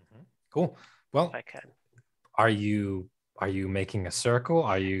 Cool. Well, if I can. Are you making a circle?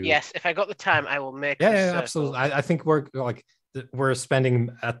 Are you? Yes, if I got the time, I will make. Yeah, absolutely. I think we're spending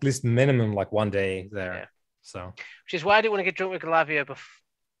at least minimum like one day there. Yeah. So. Which is why I didn't want to get drunk with Galavia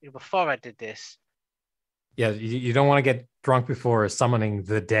before I did this. Yeah, you don't want to get drunk before summoning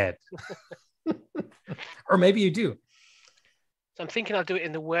the dead. Or maybe you do. So I'm thinking I'll do it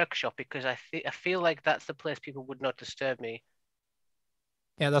in the workshop, because I feel like that's the place people would not disturb me.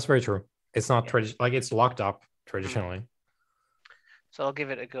 Yeah, that's very true. It's not like it's locked up traditionally. So I'll give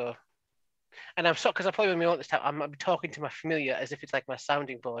it a go. And I'm shocked because I probably when we want this time, I'm talking to my familiar as if it's like my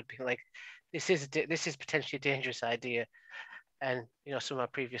sounding board, being like, this is potentially a dangerous idea. And some of my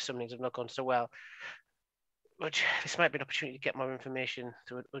previous summonings have not gone so well. Which this might be an opportunity to get more information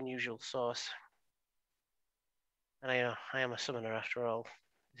through an unusual source. And I am a summoner after all.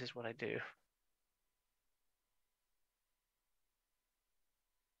 This is what I do.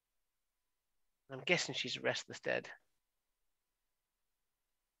 I'm guessing she's a restless dead.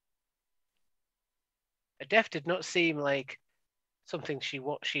 A death did not seem like something she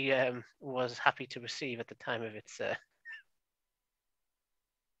was happy to receive at the time of its.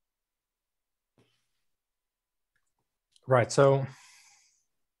 Right. So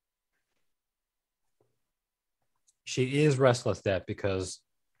she is restless dead because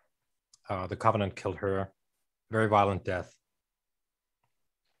the Covenant killed her. Very violent death.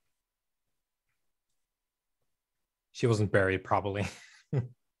 She wasn't buried properly.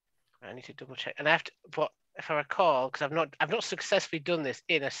 I need to double check, and I have to. But if I recall, because I've not successfully done this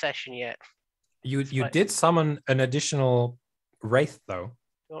in a session yet. You did summon an additional wraith though.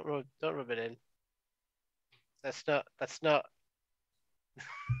 Don't rub it in. That's not.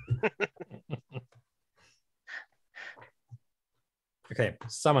 Okay,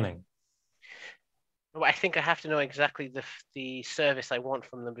 summoning. Well, I think I have to know exactly the service I want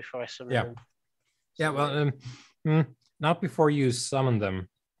from them before I summon them. Yeah, well, not before you summon them.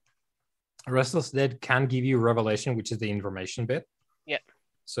 Restless Dead can give you revelation, which is the information bit. Yeah.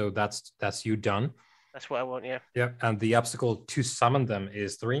 So that's you done. That's what I want, yeah. Yeah, and the obstacle to summon them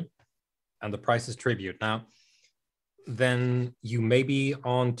is 3, and the price is tribute. Now, then you may be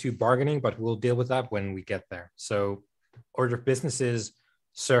on to bargaining, but we'll deal with that when we get there. So order of business is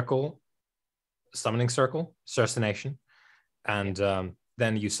circle, summoning circle, cercination, and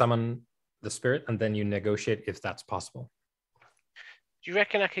then you summon the spirit, and then you negotiate if that's possible. Do you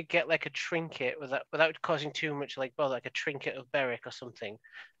reckon I could get like a trinket without causing too much like bother, like a trinket of Beric or something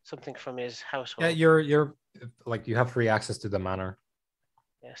from his household? Yeah, you're like you have free access to the manor.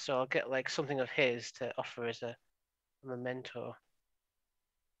 Yeah, so I'll get like something of his to offer as a memento.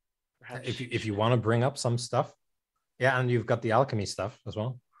 Perhaps. If you want to bring up some stuff, yeah, and you've got the alchemy stuff as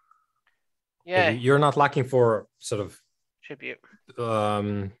well. Yeah, you're not lacking for sort of tribute.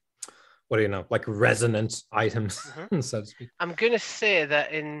 What do you know, like resonant items, so to speak. I'm gonna say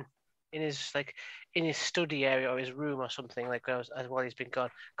that in his study area or his room or something, like as while he's been gone.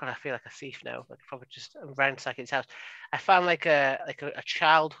 God, I feel like a thief now. Like probably just ransack his house. I found like a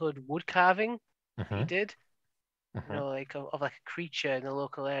childhood wood carving he did. You know, like of like a creature in the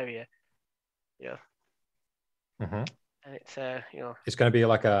local area. You know. And it's it's going to be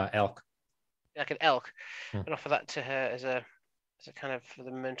like a elk, like an elk, and offer that to her as a kind of for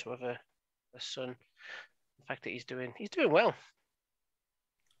the memento of a son. The fact that he's doing well.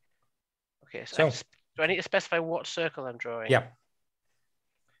 Okay, so do I need to specify what circle I'm drawing? Yeah.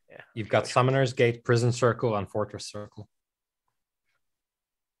 You've got Summoner's Gate, Prison Circle, and Fortress Circle.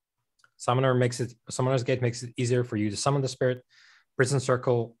 Summoner's Gate makes it easier for you to summon the spirit. Prison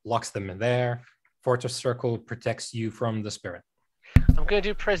Circle locks them in there. Fortress Circle protects you from the spirit. I'm going to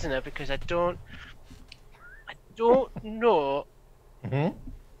do Prisoner because I don't know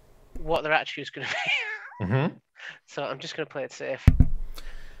what their attitude is going to be. So I'm just going to play it safe.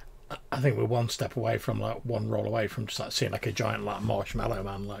 I think we're one step away from like one roll away from just like seeing like a giant like marshmallow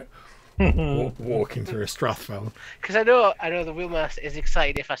man like walking through a Strathmore. Because I know the Wheelmaster is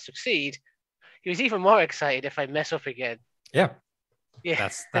excited if I succeed. He was even more excited if I mess up again. Yeah.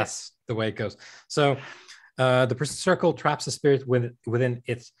 That's the way it goes. So the Prison Circle traps the spirit within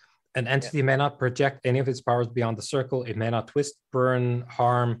its. An entity may not project any of its powers beyond the circle. It may not twist, burn,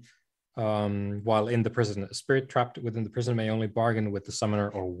 harm while in the prison. A spirit trapped within the prison may only bargain with the summoner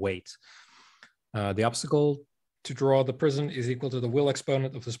or wait. The obstacle to draw the prison is equal to the will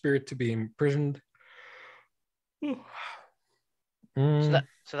exponent of the spirit to be imprisoned. So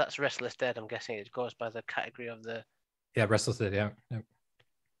that's Restless Dead. I'm guessing it goes by the category of the. Yeah, Restless Dead. Yeah. Do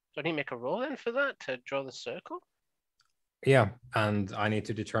I need to make a roll then for that to draw the circle? Yeah, and I need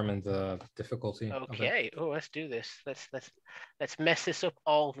to determine the difficulty. Okay. Oh, let's do this. Let's mess this up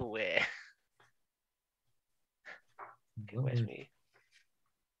all the way. Okay, where's me?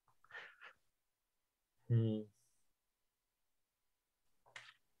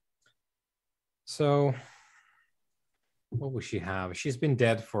 So, what will she have? She's been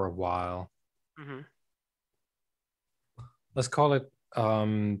dead for a while. Let's call it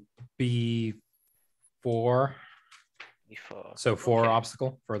B4. So 4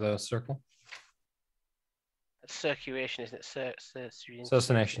 obstacle for the circle. That's circulation, isn't it?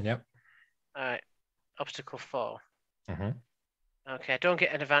 Cercination, yep. All right. Obstacle 4. Okay, I don't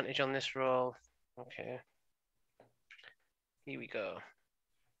get an advantage on this roll. Okay. Here we go.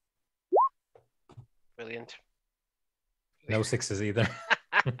 Brilliant. No 6s either.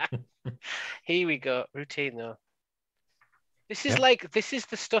 Here we go. Routine though. This is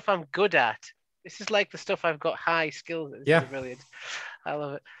the stuff I'm good at. This is like the stuff I've got high skills at. This is brilliant. I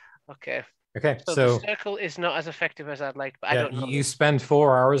love it. Okay. Okay, so the circle is not as effective as I'd like, but I don't know. You spend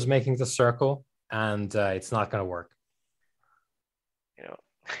 4 hours making the circle, and it's not going to work. You know.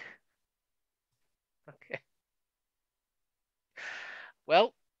 Okay.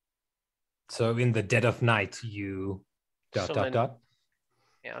 Well. So in the dead of night, you ... Yeah,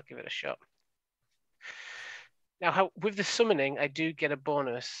 I'll give it a shot. Now, with the summoning, I do get a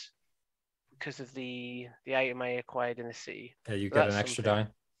bonus because of the item I acquired in the city. Yeah, you get an extra die.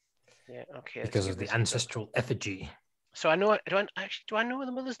 Yeah, okay. Because of the ancestral effigy. So I know. Do I know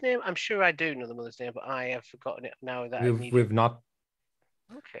the mother's name? I'm sure I do know the mother's name, but I have forgotten it now that we've not.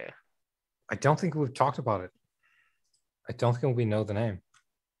 Okay. I don't think we've talked about it. I don't think we know the name.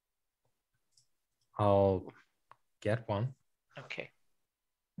 I'll get one. Okay.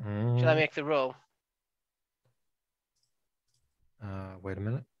 Mm. Shall I make the roll? Wait a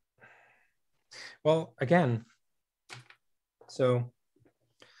minute. Well, again, so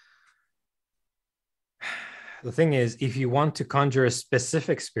the thing is, if you want to conjure a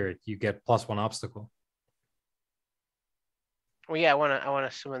specific spirit, you get +1 obstacle. Well, yeah, I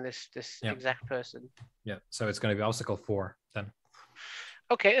wanna summon this Yeah. exact person. Yeah, so it's going to be obstacle 4 then.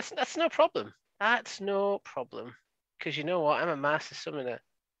 Okay, that's no problem. That's no problem. Because you know what? I'm a master summoner.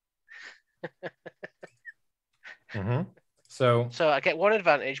 Mm-hmm. So I get one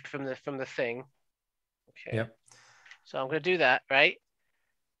advantage from the thing. Okay. Yep. So I'm gonna do that, right?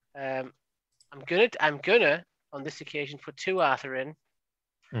 I'm gonna on this occasion put 2 Arthur in,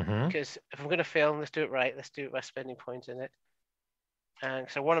 because if I'm gonna fail, let's do it right. Let's do it by spending points in it. And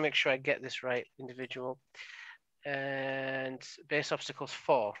so I want to make sure I get this right, individual. And base obstacles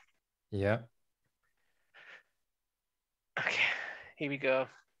 4. Yeah. Okay, here we go.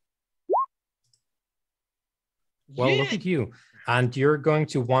 Well, look at you. And you're going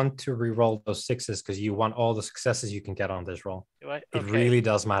to want to re-roll those 6s because you want all the successes you can get on this roll. Do I? Okay. It really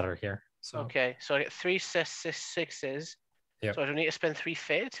does matter here. So okay, so I get 3 6s. Yep. So I don't need to spend 3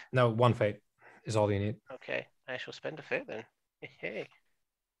 fate? No, 1 fate is all you need. Okay, I shall spend a fate then. Hey.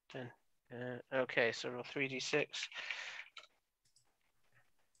 Okay, so roll 3d6.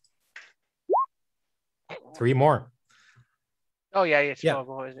 3 more. Oh yeah, it's Yeah. 4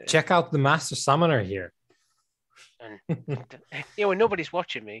 more, isn't it? Check out the Master Summoner here. Yeah, when nobody's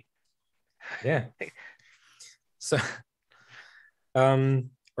watching me. Yeah. So,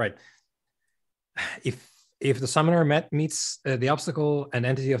 right. If the summoner meets the obstacle, an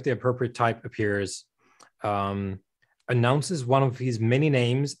entity of the appropriate type appears, announces one of his many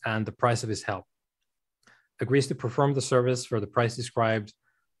names and the price of his help, agrees to perform the service for the price described.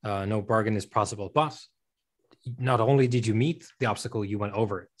 No bargain is possible. But not only did you meet the obstacle, you went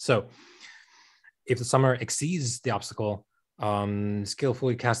over it. So if the summoner exceeds the obstacle,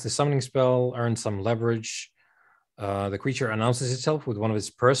 skillfully casts a summoning spell, earns some leverage. The creature announces itself with one of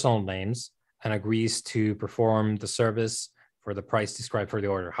its personal names and agrees to perform the service for the price described for the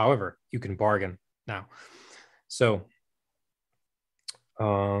order. However, you can bargain now. So,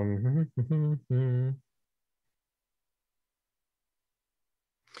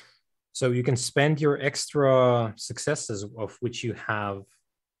 so you can spend your extra successes, of which you have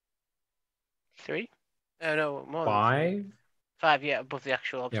 3? Oh no, more 5. than 3. 5, yeah, above the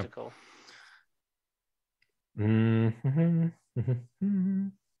actual obstacle.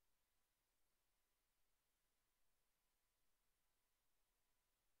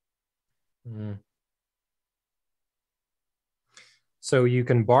 So you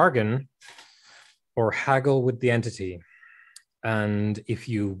can bargain or haggle with the entity. And if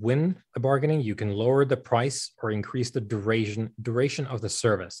you win a bargaining, you can lower the price or increase the duration of the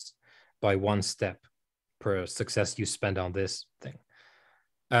service by 1 step per success you spend on this thing.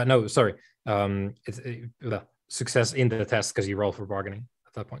 No, sorry. It's success in the test because you roll for bargaining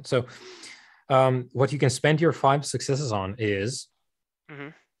at that point. So what you can spend your 5 successes on is,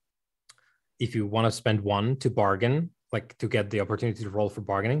 if you want to spend 1 to bargain, like to get the opportunity to roll for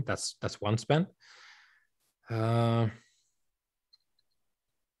bargaining, that's 1 spent.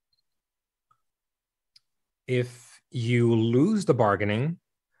 If you lose the bargaining,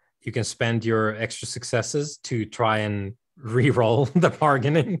 you can spend your extra successes to try and re-roll the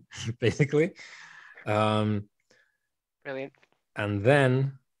bargaining, basically. Brilliant. And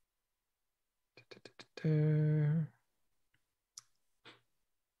then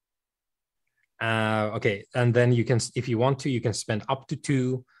okay, and then you can, if you want to, you can spend up to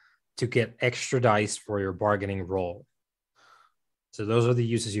 2 to get extra dice for your bargaining roll. So those are the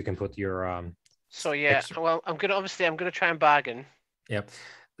uses you can put your So yeah, extra. well, I'm gonna try and bargain. Yeah.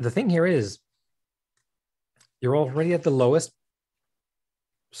 The thing here is, you're already at the lowest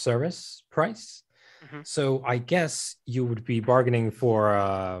service price. So I guess you would be bargaining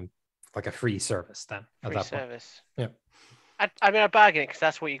for like a free service then. Free at that service. Point. Yeah. I mean, I bargain because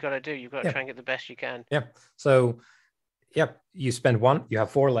that's what you got to do. You've got to try and get the best you can. Yeah. So, you spend 1. You have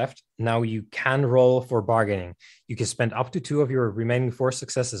 4 left. Now you can roll for bargaining. You can spend up to 2 of your remaining 4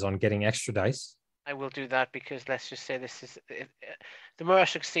 successes on getting extra dice. I will do that because let's just say this is the more I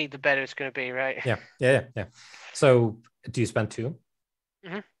succeed, the better it's going to be, right? Yeah. So, do you spend 2?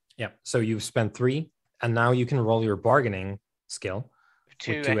 Yeah. So you've spent 3, and now you can roll your bargaining skill with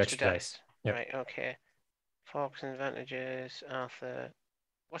 2 extra dice. Yep. Right. Okay. Forks and advantages, Arthur.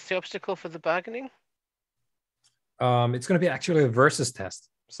 What's the obstacle for the bargaining? It's going to be actually a versus test.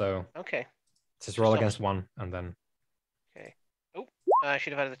 So okay. Just roll against 1, and then. Okay. Oh, I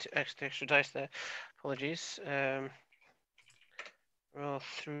should have added the extra dice there. Apologies. Roll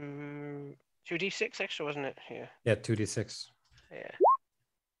through 2d6 extra, wasn't it? Yeah. Yeah, 2d6. Yeah.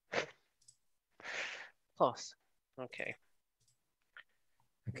 Plus. Okay.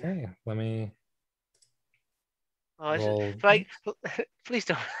 Okay, let me Oh, roll. like, please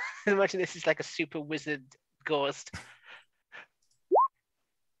don't imagine this is like a super wizard ghost.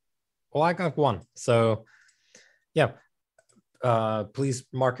 Well, I got 1. So, yeah. Please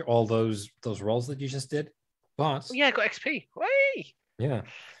mark all those rolls that you just did. But Oh, yeah, I got XP. Way. yeah.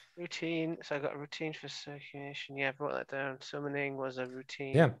 Routine. So I got a routine for circulation. Yeah, I wrote that down. Summoning was a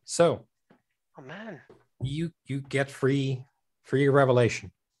routine. Yeah. So Oh man. you get free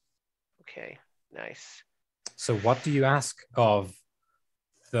revelation. Okay. Nice. So what do you ask of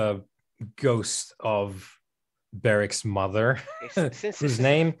the ghost of Beric's mother, whose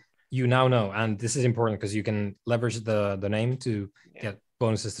name you now know? And this is important because you can leverage the name to get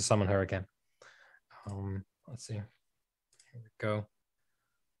bonuses to summon her again. Let's see. Here we go.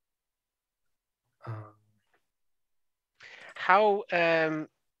 How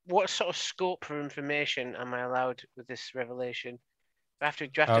what sort of scope for information am I allowed with this revelation? Do I have to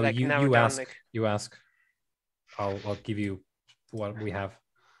like narrow you down ask, like you ask. I'll give you what we have.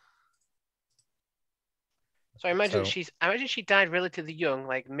 So I imagine she died relatively young,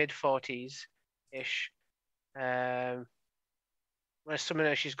 like mid-40s ish. When I summon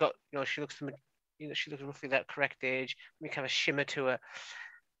her, she's got, she looks roughly that correct age. We have a shimmer to her.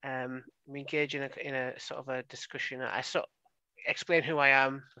 We engage in a sort of a discussion. I sort of explain who I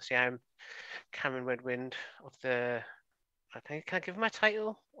am. See, I'm Cameron Redwind of the. I think, can I give my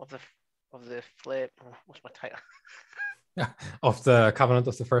title of the flame? What's my title? Of the Covenant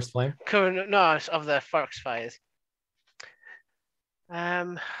of the First Flame? No, of the Fox Fires.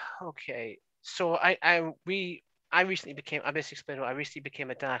 Okay. So I recently became. I basically explained. I recently became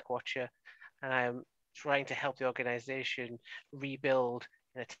a Dark Watcher, and I'm trying to help the organization rebuild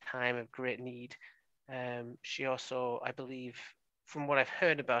in a time of great need. She also, I believe, from what I've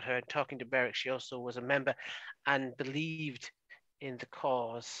heard about her and talking to Beric, she also was a member and believed in the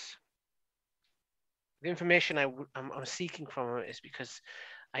cause. The information I'm seeking from her is because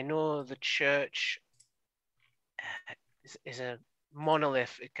I know the church is a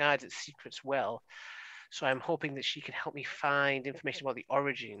monolith. It guards its secrets well. So I'm hoping that she can help me find information about the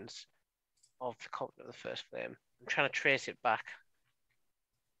origins of the cult of the First Flame. I'm trying to trace it back.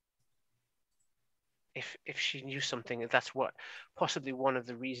 If she knew something, that's what possibly one of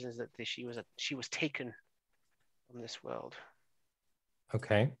the reasons that she was taken from this world.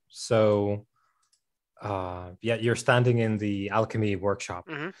 Okay, so you're standing in the alchemy workshop,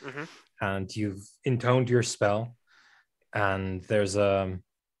 and you've intoned your spell, and there's a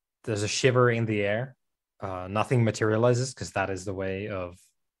shiver in the air. Nothing materializes because that is the way of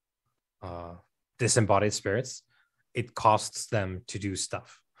disembodied spirits. It costs them to do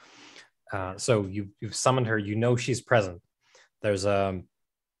stuff. So you've summoned her. You know she's present. There's a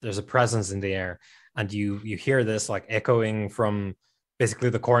presence in the air, and you hear this like echoing from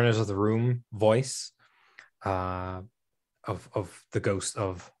basically the corners of the room voice of the ghost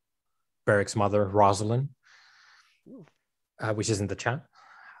of Beric's mother, Rosalind, which is in the chat.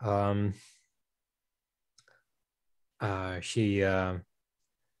 She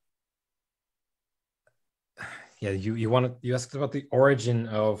you asked about the origin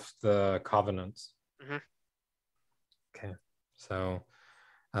of the covenant. Okay, so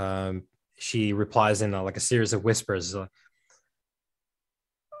she replies in like a series of whispers.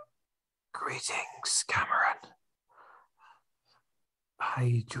 Greetings, Cameron.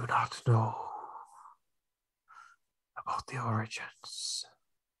 I do not know about the origins.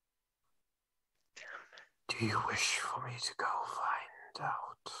 Do you wish for me to go find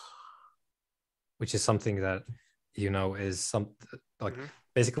out? Which is something that is something like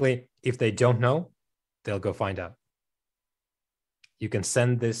basically if they don't know, they'll go find out. You can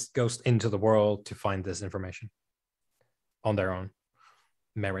send this ghost into the world to find this information on their own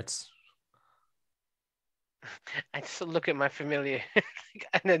merits. I just look at my familiar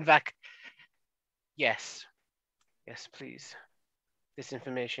and then back. Yes, please. This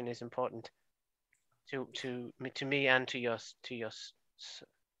information is important to me and to your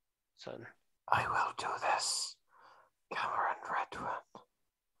son. I will do this, Cameron Redwood.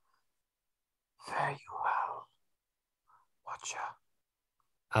 Fare you well, Watcher.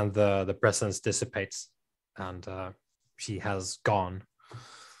 And the presence dissipates, and she has gone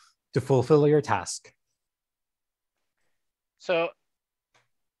to fulfill your task. So,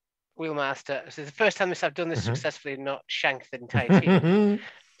 Wheelmaster, this is the first time I've done this successfully, not shanked the entire team.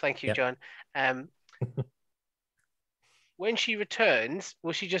 Thank you, Yep. John. When she returns,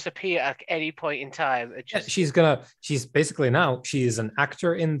 will she just appear at any point in time? She's basically now, she is an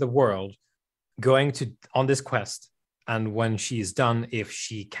actor in the world going on this quest. And when she's done, if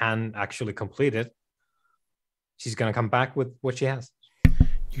she can actually complete it, she's going to come back with what she has.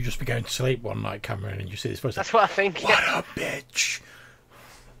 You just be going to sleep one night, Cameron, and you see this voice. That's what I think. What a bitch!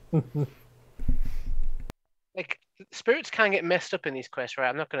 Like, spirits can get messed up in these quests, right?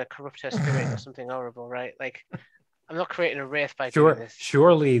 I'm not going to corrupt her spirit into something horrible, right? Like, I'm not creating a wraith by doing this.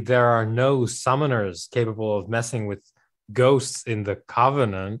 Surely there are no summoners capable of messing with ghosts in the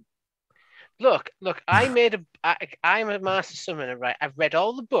Covenant. Look, I'm a master summoner, right? I've read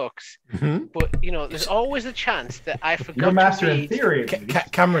all the books, but there's always a chance that I forgot. You're a master to in read. theory.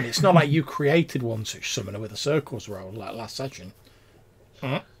 Cameron, it's not like you created one such summoner with a circles roll like last session.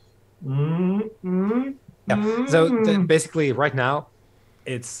 Yeah. So basically, right now,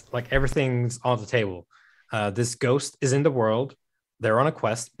 it's like everything's on the table. This ghost is in the world. They're on a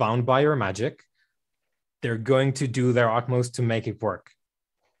quest, bound by your magic. They're going to do their utmost to make it work.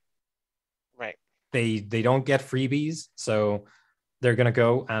 Right. They don't get freebies, so they're going to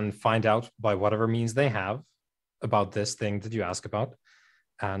go and find out by whatever means they have about this thing that you ask about,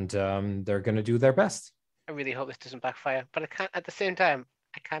 and they're going to do their best. I really hope this doesn't backfire, but I can't. At the same time,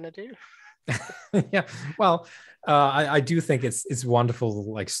 I kind of do. Yeah. Well, I do think it's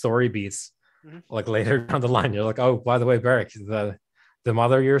wonderful, like story beats. Like later down the line, you're like, oh, by the way, Beric, the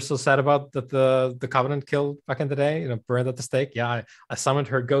mother you're so sad about that the Covenant killed back in the day, burned at the stake. Yeah, I summoned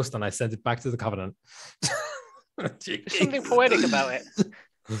her ghost and I sent it back to the Covenant. There's something poetic about it.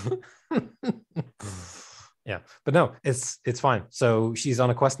 Yeah, but no, it's fine. So she's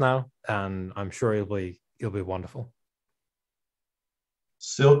on a quest now, and I'm sure it'll be wonderful.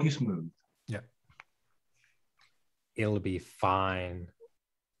 Silky smooth. Yeah, it'll be fine.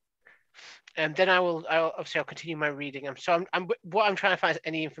 And then I'll continue my reading. What I'm trying to find is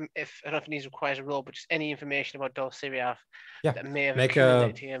any I don't know if it needs requires a roll, but just any information about Dol Siriath that may have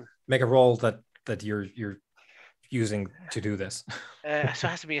accumulated to him. Make a roll that you're using to do this. So it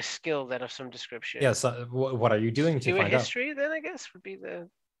has to be a skill then of some description. Yeah. So what are you doing to find history out? Then I guess would be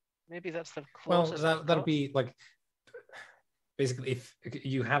maybe that's the closest. Well, that'll be like basically if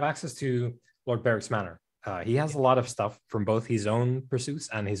you have access to Lord Beric's manor. He has a lot of stuff from both his own pursuits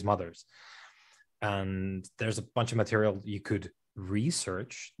and his mother's. And there's a bunch of material you could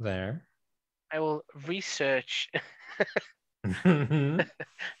research there. I will research, Mm-hmm.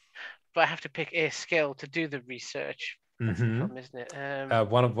 but I have to pick a skill to do the research. That's the problem, isn't it?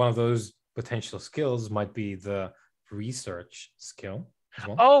 One of those potential skills might be the research skill as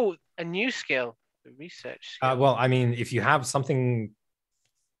well. Oh, a new skill, the research skill. Well, I mean, if you have something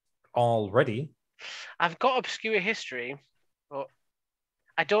already. I've got obscure history, but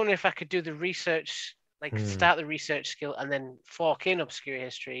I don't know if I could do the research, start the research skill and then fork in obscure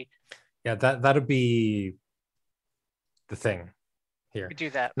history. Yeah, that'd be the thing here. We could do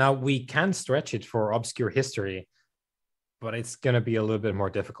that. Now, we can stretch it for obscure history, but it's going to be a little bit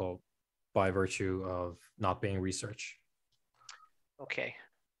more difficult by virtue of not being research. Okay.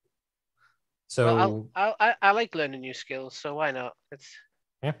 So well, I like learning new skills, so why not?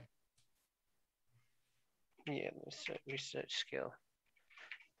 Yeah, research skill.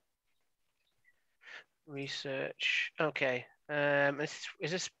 Research. Okay.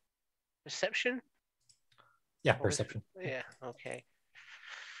 Is this perception? Yeah, perception. Yeah. Okay.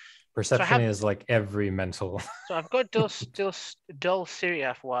 Perception is like every mental. So I've got Dol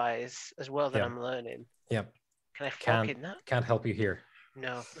Siriath wise as well that I'm learning. Yeah. Can I fork in that? Can't help you here.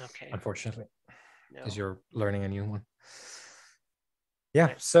 No. Okay. Unfortunately, because you're learning a new one. Yeah.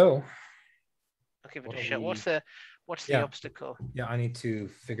 Right. So. I'll give it a shot. What's the obstacle? Yeah, I need to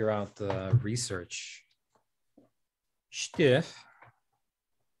figure out the research stuff.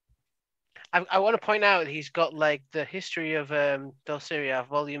 I want to point out he's got like the history of Dol Siriath,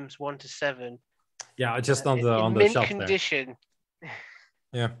 volumes 1 to 7. Yeah, just on the mint shelf condition. There.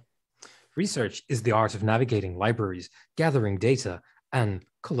 Yeah. Research is the art of navigating libraries, gathering data, and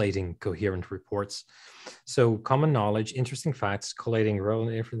collating coherent reports. So, common knowledge, interesting facts, collating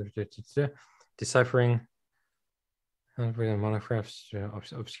relevant information, deciphering monographs,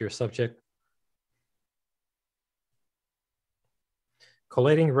 obscure subject,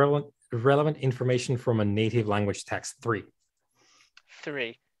 collating relevant information from a native language text. 3.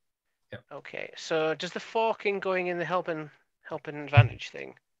 Yeah. Okay. So does the forking going in the help and advantage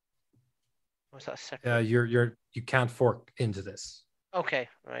thing? Or was that separate? You can't fork into this. Okay.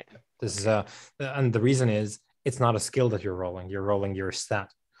 Right. This is and the reason is it's not a skill that you're rolling. You're rolling your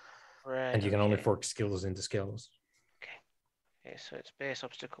stat. Right. And you can only fork skills into skills. Okay. Okay, so it's base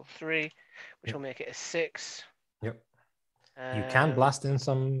obstacle 3, which will make it a 6. Yep. You can Um, blast in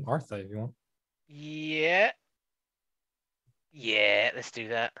some Artha if you want. Yeah. Yeah, let's do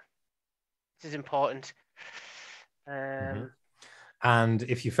that. This is important. And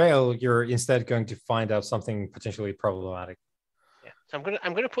if you fail, you're instead going to find out something potentially problematic. Yeah. So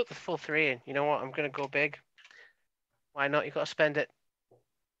I'm gonna put the full 3 in. You know what? I'm gonna go big. Why not? You gotta spend it.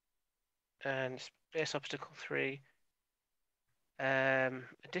 And base obstacle 3.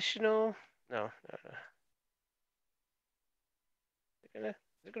 Additional. No. Is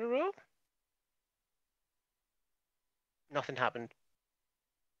it gonna roll? Nothing happened.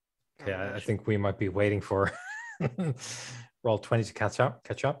 Okay, I think we might be waiting for roll 20 to catch up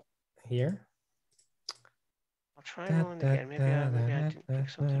here. I'll try rolling again. Maybe I didn't pick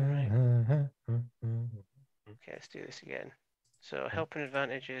something right. Okay, let's do this again. So helping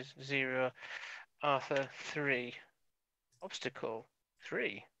advantage is 0. Arthur 3. Obstacle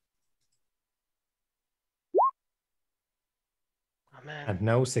 3. Oh man. And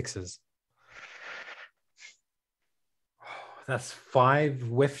no 6s. That's 5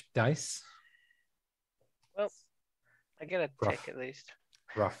 whiff dice. Well, I get a Rough. tick at least.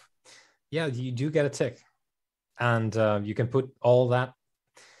 Rough. Yeah, you do get a tick. And you can put all that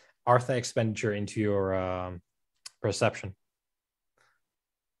Artha expenditure into your perception.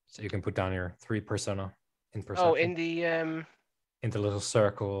 So you can put down your 3 persona in perception. Oh, in the little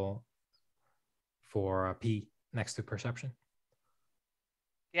circle for P next to perception.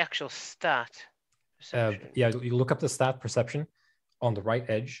 the actual stat perception. Yeah, you look up the stat perception on the right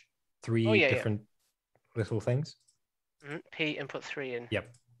edge. 3 different little things. P and put 3 in.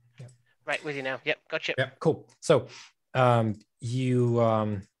 Yep. Right, with you now. Yep, gotcha. Yep, cool. So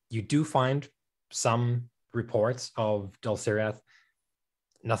you do find some reports of Dulciriath.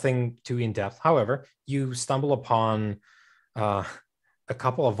 Nothing too in-depth. However, you stumble upon a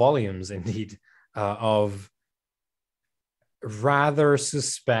couple of volumes, indeed, of rather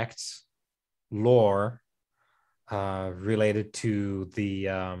suspect lore related to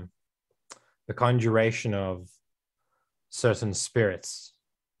the conjuration of certain spirits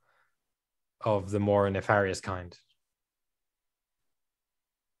of the more nefarious kind.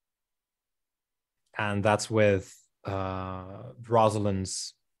 And that's with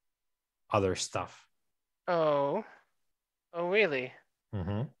Rosalind's other stuff. Oh really?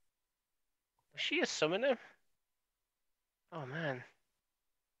 Mm-hmm. Was she a summoner? Oh man.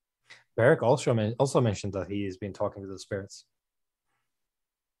 Beric also mentioned that he's been talking to the spirits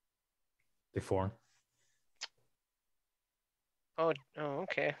before. Oh,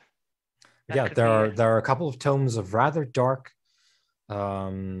 okay. Yeah, there are a couple of tomes of rather dark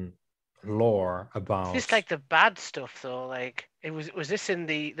lore about. Is this like the bad stuff though? Like was this in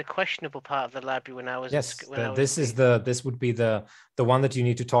the questionable part of the library when I was? Yes, this would be the one that you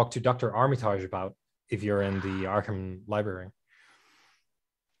need to talk to Dr. Armitage about if you're in the Arkham library.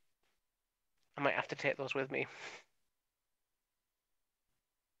 I might have to take those with me.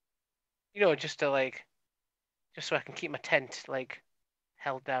 You know, just so I can keep my tent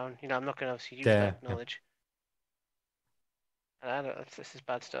held down. You know, I'm not going to obviously use that knowledge. And I don't. This is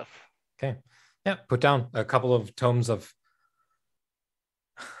bad stuff. Okay, yeah. Put down a couple of tomes of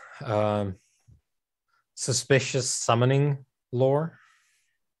suspicious summoning lore,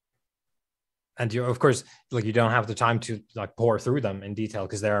 and you, of course, you don't have the time to pour through them in detail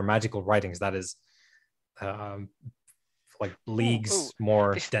because there are magical writings that is leagues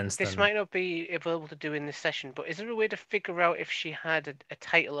more dense. This might not be able to do in this session, but is there a way to figure out if she had a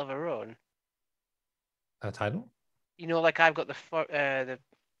title of her own? A title? You know, like I've got the fox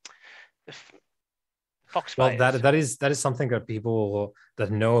well, fighters. that is something that people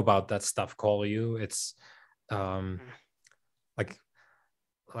that know about that stuff call you. It's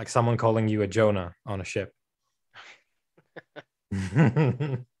like someone calling you a Jonah on a ship.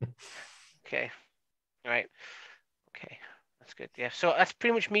 Okay. All right. Okay. That's good. Yeah. So that's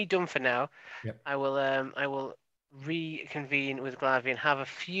pretty much me done for now. Yep. I will reconvene with Glavy and have a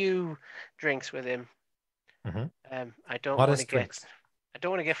few drinks with him. I don't want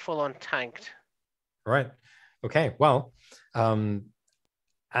to get full on tanked. Right. Okay. Well,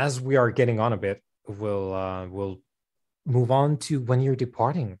 as we are getting on a bit, we'll move on to when you're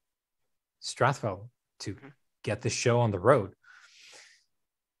departing Strathfell to get the show on the road.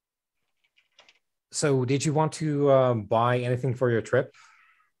 So did you want to buy anything for your trip?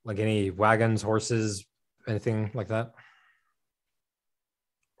 Like any wagons, horses, anything like that?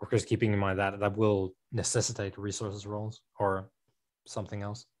 Or just keeping in mind that will necessitate resources rolls or something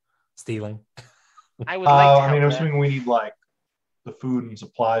else? Stealing? I would like to help I'm assuming we need the food and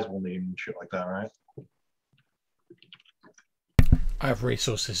supplies we'll need and shit like that, right? I have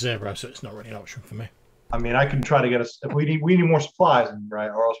resources 0, so it's not really an option for me. I mean, I can try to get us if we need more supplies, right?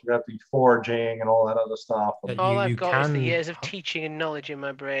 Or else we have to be foraging and all that other stuff. All I've you got is the can years of teaching and knowledge in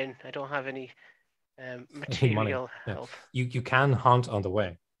my brain. I don't have any any money. material Yeah. help. You can hunt on the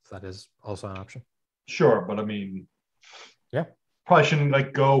way. That is also an option. Sure, but I mean, Yeah. probably shouldn't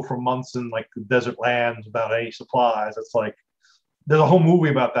like go for months in like the desert lands without any supplies. It's like there's a whole movie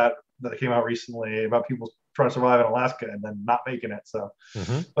about that came out recently about people trying to survive in Alaska and then not making it. So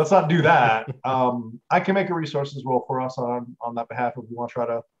let's not do that. I can make a resource as well for us on that behalf if we want to try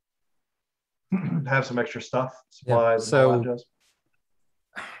to have some extra stuff, supplies, and all that jazz.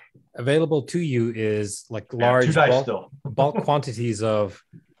 Available to you is like 2 large dice still. bulk quantities of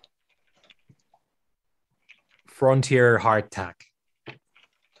frontier hardtack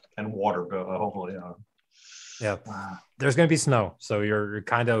and water, hopefully. Yeah, there's going to be snow, so you're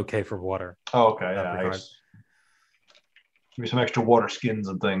kind of okay for water. Oh, okay, yeah. Give me some extra water skins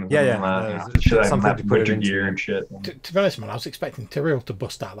and things. Yeah. Should I something have to put winter it into gear and shit? To be honest, man, I was expecting Tyrell to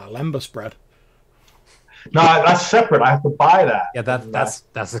bust out that Lember spread. No, that's separate. I have to buy that. Yeah,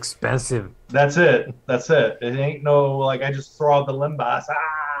 that's expensive. That's it. It ain't no like I just throw out the limbas.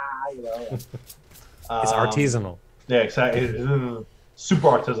 You know. It's artisanal. Yeah, exactly. Super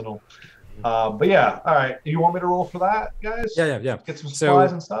artisanal. But yeah, all right. You want me to roll for that, guys? Yeah. Get some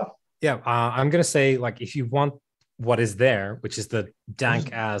supplies and stuff. Yeah, I'm gonna say like if you want what is there, which is the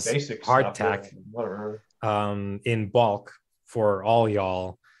dank ass hardtack, whatever, in bulk for all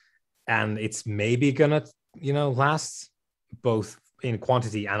y'all, and it's maybe gonna last both in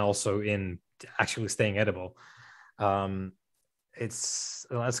quantity and also in actually staying edible. Let's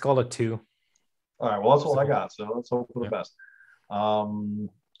call it 2. All right. Well, that's all I got. So let's hope for the best.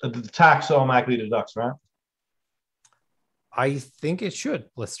 The tax automatically deducts, right? I think it should.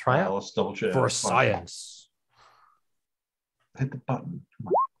 Let's try it. Let's double check. For science. Hit the button.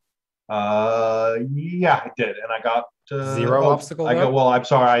 Yeah, I did. And I got 0 obstacle. I'm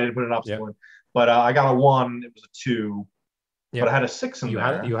sorry, I didn't put an obstacle in. But I got a 1. It was a 2. But I had a 6 in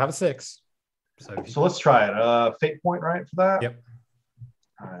there. You have a 6. So let's try it. Fate point, right, for that? Yep.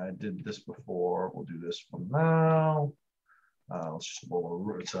 I did this before. We'll do this one now. Let's just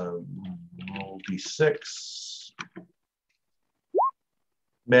roll. It's a roll d6.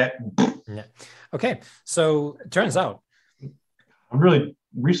 Yeah. Okay. So it turns out I'm really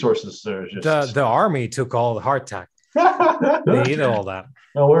resources. Just... The army took all the hardtack. They needed all that.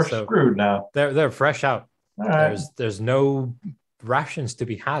 No, we're screwed now. They're fresh out. All right. There's no rations to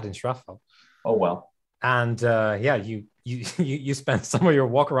be had in Strathfell. Oh well. And you spent some of your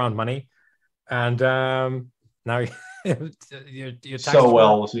walk around money, and now you're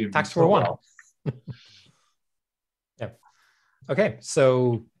taxed for 1. Well. Yeah. Okay.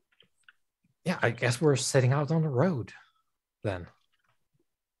 So yeah, I guess we're setting out on the road then.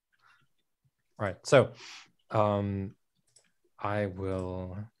 All right. So I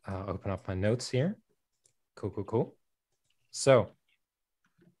will open up my notes here. Cool. So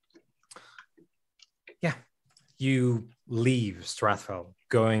yeah, you leave Strathfell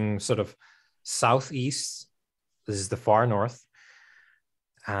going sort of southeast. This is the far north.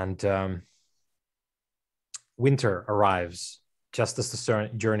 And winter arrives just as the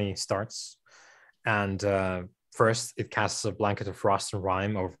journey starts. And first, it casts a blanket of frost and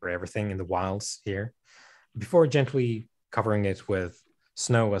rime over everything in the wilds here, before gently covering it with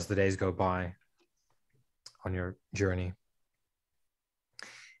snow as the days go by on your journey.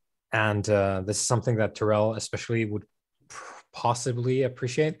 And this is something that Tyrell especially would possibly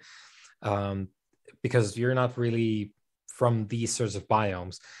appreciate, because you're not really from these sorts of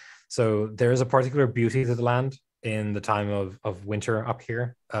biomes. So there is a particular beauty to the land in the time of winter up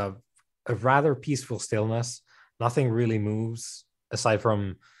here, a rather peaceful stillness. Nothing really moves aside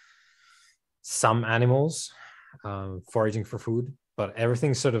from some animals foraging for food, but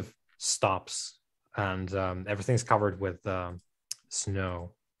everything sort of stops, and everything's covered with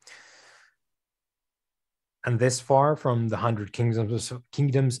snow. And this far from the 100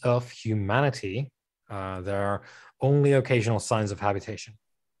 kingdoms of humanity, there are only occasional signs of habitation.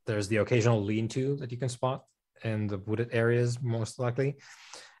 There's the occasional lean-to that you can spot in the wooded areas, most likely,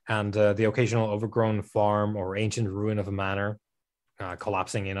 and the occasional overgrown farm or ancient ruin of a manor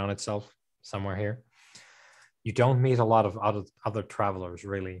collapsing in on itself somewhere here. You don't meet a lot of other travelers,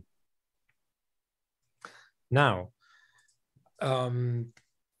 really. Now,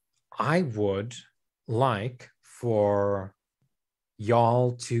 I would like for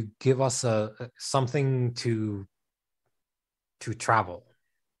y'all to give us something to travel.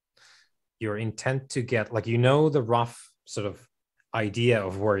 Your intent to get, like, the rough sort of idea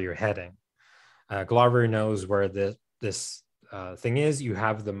of where you're heading. Glover knows where this thing is, you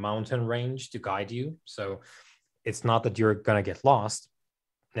have the mountain range to guide you, so it's not that you're gonna get lost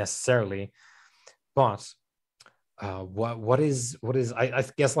necessarily, but what is I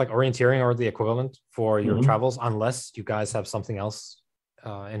guess like orienteering or the equivalent for your travels, unless you guys have something else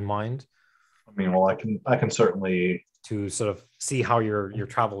in mind. I mean, well, I can certainly to sort of see how your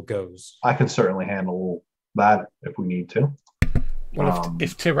travel goes. I can certainly handle that if we need to. Well,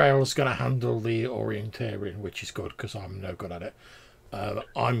 if Tyrell's going to handle the orienteering, which is good because I'm no good at it,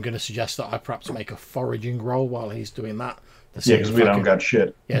 I'm going to suggest that I perhaps make a foraging roll while he's doing that. Yeah, because we don't got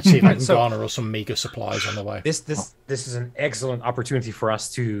shit. Yeah, see if I can garner some meager supplies on the way. This is an excellent opportunity for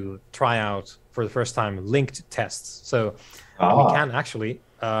us to try out for the first time linked tests. So we can actually,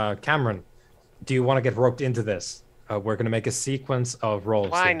 Cameron, do you want to get roped into this? We're going to make a sequence of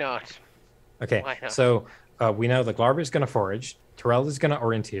rolls. Why not? Okay, Why not? So we know that Glarber is going to forage, Tyrell is going to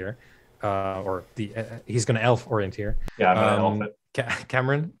orienteer, or he's going to elf orienteer. Yeah, I'm going to elf it.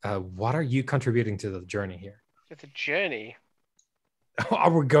 Cameron, what are you contributing to the journey here? To the journey?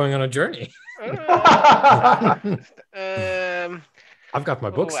 Are we going on a journey? I've got my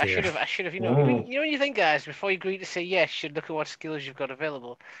books here. I should have. You know when you think, guys, before you agree to say yes, you should look at what skills you've got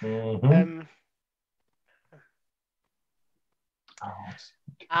available.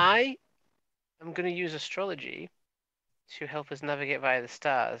 I am going to use astrology to help us navigate via the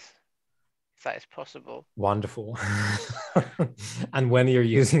stars, if that is possible. Wonderful. And when you're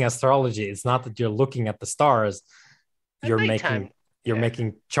using astrology, it's not that you're looking at the stars; you're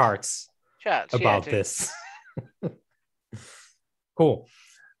making charts about this. Cool.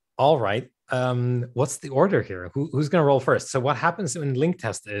 All right. What's the order here? Who's going to roll first? So what happens in link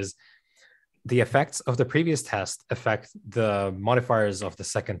test is the effects of the previous test affect the modifiers of the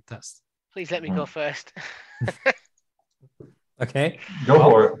second test. Please let me go first. Okay. Go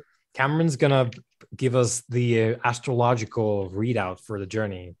for it. Cameron's going to give us the astrological readout for the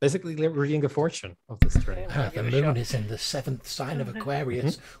journey. Basically, reading the fortune of this journey. The moon is in the 7th sign of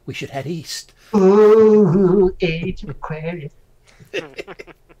Aquarius. We should head east. Ooh, age of Aquarius.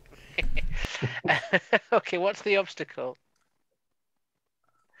 Okay, what's the obstacle?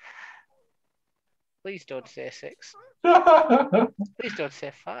 Please don't say 6. Please don't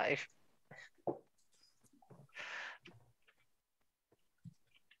say 5.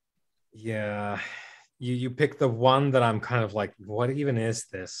 Yeah, you pick the one that I'm kind of like, what even is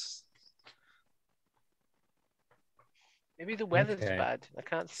this? Maybe the weather's bad. I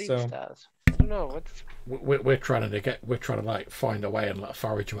can't see the stars. I don't know. We're trying to like find a way and like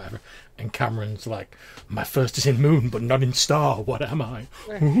forage or whatever. And Cameron's like, my first is in moon, but not in star. What am I?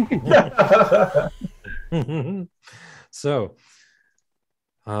 So,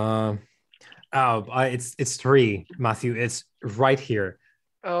 it's 3, Matthew. It's right here.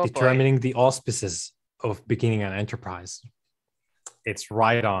 Oh, determining the auspices of beginning an enterprise. It's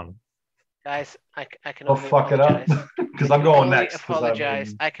right on. Guys, I can only fuck apologize. It up because I'm going next.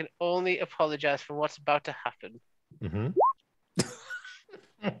 Apologize. I can only apologize for what's about to happen.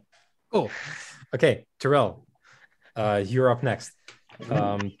 Cool. Okay, Tyrell, you're up next.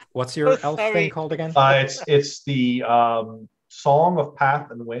 What's your elf thing called again? It's the Song of Path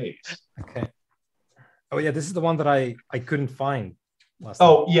and Ways. Okay. Oh yeah, this is the one that I couldn't find.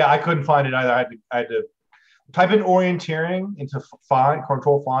 Yeah, I couldn't find it either. I had to type in orienteering into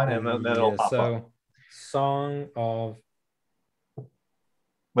control find, and then it'll pop up. Song of,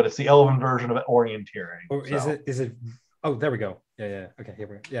 but it's the Elven version of orienteering. Or is it? Oh, there we go. Yeah. Okay, here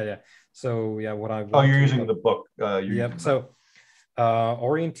we go. Yeah. So yeah, what I you're using the book. Yep. So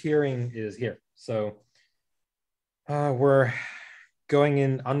orienteering is here. So we're going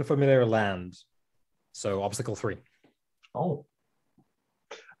in unfamiliar land. So obstacle 3. Oh.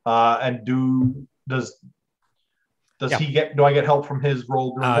 And does he get? Do I get help from his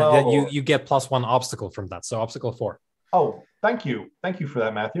roll? You get +1 obstacle from that. So obstacle 4. Oh, thank you for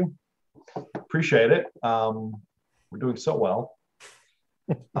that, Matthew. Appreciate it. We're doing so well.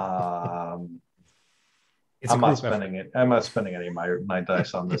 I'm not spending any of my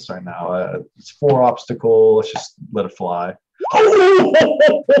dice on this right now. It's 4 obstacle. Let's just let it fly.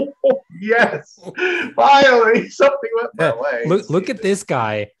 Yes, finally something went my way. Look at this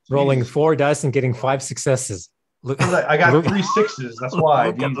guy rolling 4 dice and getting 5 successes. Look, I got 3 6s. That's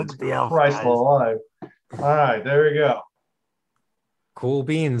why. Christ alive! All right, there we go. Cool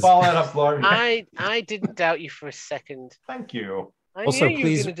beans. Follow that up, Larry. I didn't doubt you for a second. Thank you. I knew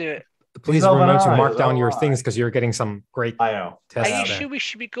you were gonna do it. Please remember to mark down your things because you're getting some great tests. Are you sure we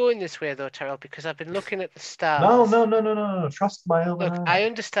should be going this way though, Tyrell? Because I've been looking at the stars. No. Trust my own. Look, I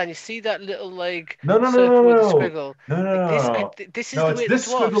understand. You see that little no. circle with the squiggle? No. This is no, the it's way this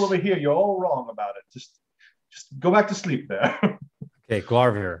the dwarves. squiggle over here. You're all wrong about it. Just Just go back to sleep there. Okay,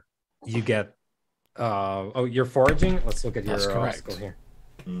 Glarvir, you get. You're foraging. Let's look at That's your correct. obstacle here.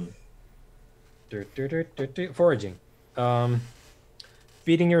 Mm. Foraging.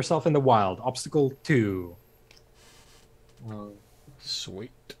 Feeding yourself in the wild. Obstacle 2.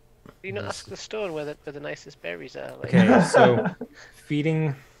 Sweet. Do you not ask the stone where the nicest berries are? Like, Okay, so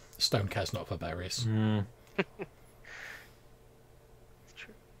feeding. Stone cares not for berries. it's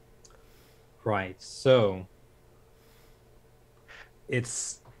true. Right. So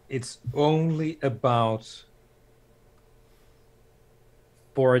it's only about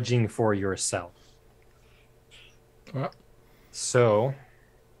foraging for yourself. Well, So,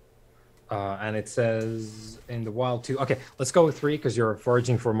 and it says in the wild 2. Okay, let's go with 3 because you're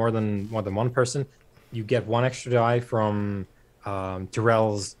foraging for more than one person. You get 1 extra die from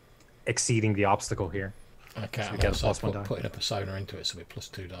Tyrell's exceeding the obstacle here. okay, So we I'm get a also plus 1 die. putting a persona into it, so we plus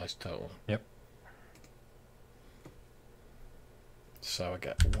 2 dice total. Yep. So I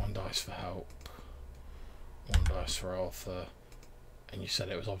get 1 dice for help, 1 dice for Arthur, and you said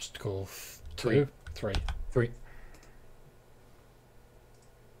it was obstacle 2? 3. 3.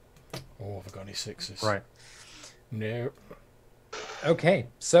 Oh, have I got any 6s? Right. No. Okay,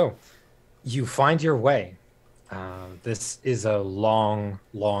 so you find your way. This is a long,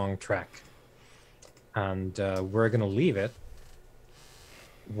 long trek. And we're going to leave it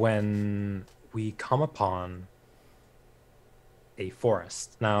when we come upon a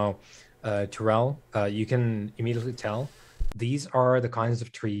forest. Now, Tyrell, you can immediately tell these are the kinds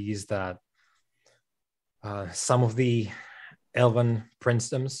of trees that some of the elven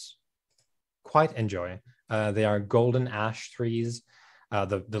princedoms quite enjoy. They are golden ash trees,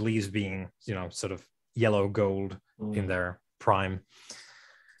 the leaves being, sort of yellow gold in their prime.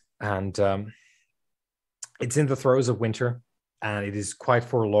 And it's in the throes of winter, and it is quite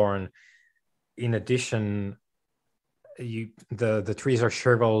forlorn. In addition, the trees are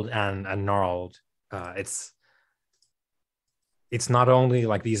shriveled and gnarled. It's not only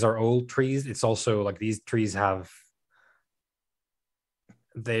like these are old trees, it's also like these trees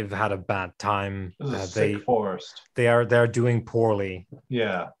they've had a bad time. This is a sick forest. They're doing poorly.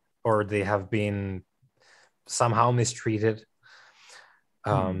 Yeah. Or they have been somehow mistreated.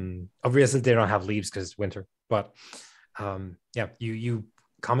 Obviously they don't have leaves because it's winter, but you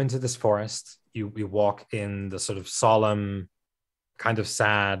come into this forest, you walk in the sort of solemn, kind of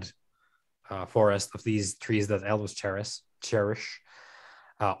sad forest of these trees that elves cherish.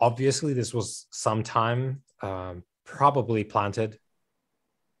 Obviously this was sometime probably planted.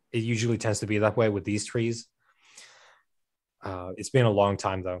 It usually tends to be that way with these trees. It's been a long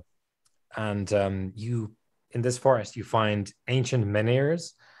time though. And you, in this forest, you find ancient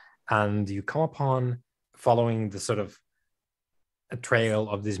menhirs, and you come upon, following the sort of a trail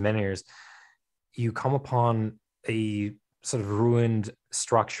of these menhirs, you come upon a sort of ruined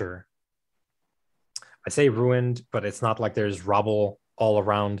structure. I say ruined, but it's not like there's rubble all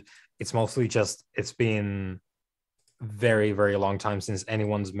around. It's mostly just, it's been very, very long time since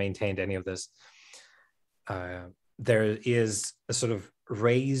anyone's maintained any of this. There is a sort of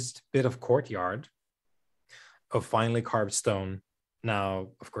raised bit of courtyard of finely carved stone. Now,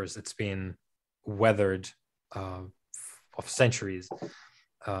 of course, it's been weathered of centuries.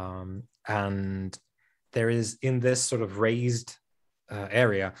 And there is, in this sort of raised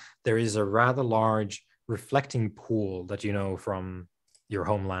area, there is a rather large reflecting pool that you know from your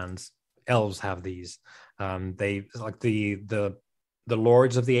homelands. Elves have these. They, like the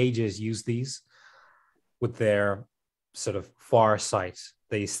lords of the ages, use these with their sort of far sight.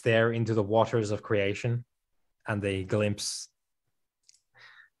 They stare into the waters of creation, and they glimpse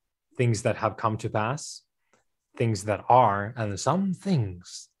things that have come to pass, things that are, and some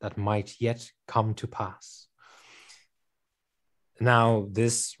things that might yet come to pass. Now,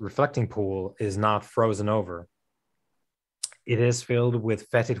 this reflecting pool is not frozen over. It is filled with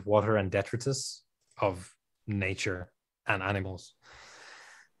fetid water and detritus of nature and animals.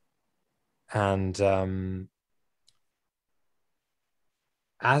 And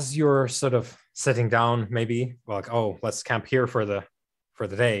as you're sort of sitting down, maybe like, oh, let's camp here for the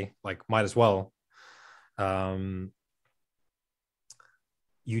day, like might as well. You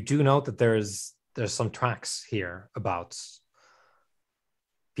do note that there's some tracks here about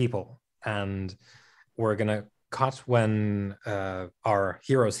people, and we're gonna cut when our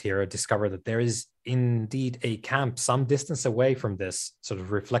heroes here discover that there is indeed a camp some distance away from this sort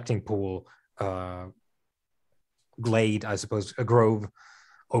of reflecting pool glade, I suppose, a grove,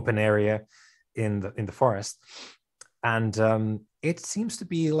 open area in the forest. And it seems to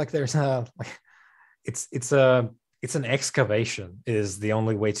be like there's a it's an excavation is the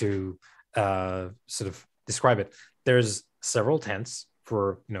only way to sort of describe it. There's several tents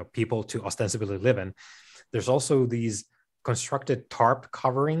for people to ostensibly live in. There's also these constructed tarp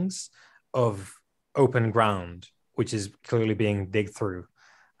coverings of open ground, which is clearly being digged through.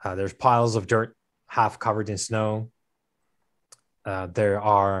 There's piles of dirt half covered in snow. There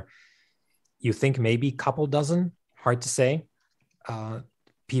are, you think, maybe a couple dozen, hard to say,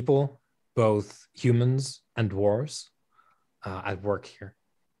 people, both humans and dwarves, at work here.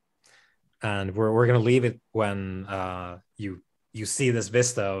 And we're going to leave it when you see this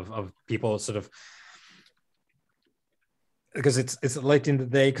vista of people sort of, because it's late in the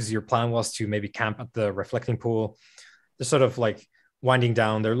day, because your plan was to maybe camp at the reflecting pool. They're sort of like winding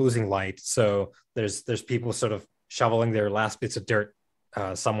down. They're losing light, so there's people sort of shoveling their last bits of dirt.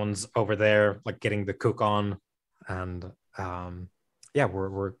 Someone's over there like getting the cook on, and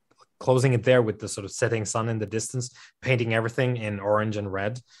we're closing it there with the sort of setting sun in the distance, painting everything in orange and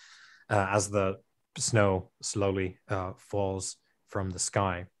red as the snow slowly falls from the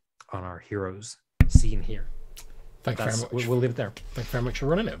sky on our heroes scene here. Thanks very much. We'll leave it there. Thanks very much for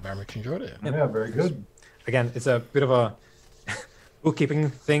running it. Very much enjoyed it. Yeah, very good. Again, it's a bit of a bookkeeping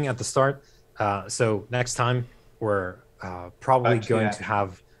thing at the start. So next time we're probably going to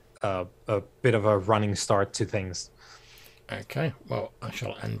have a bit of a running start to things. Okay, well, I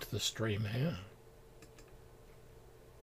shall end the stream here.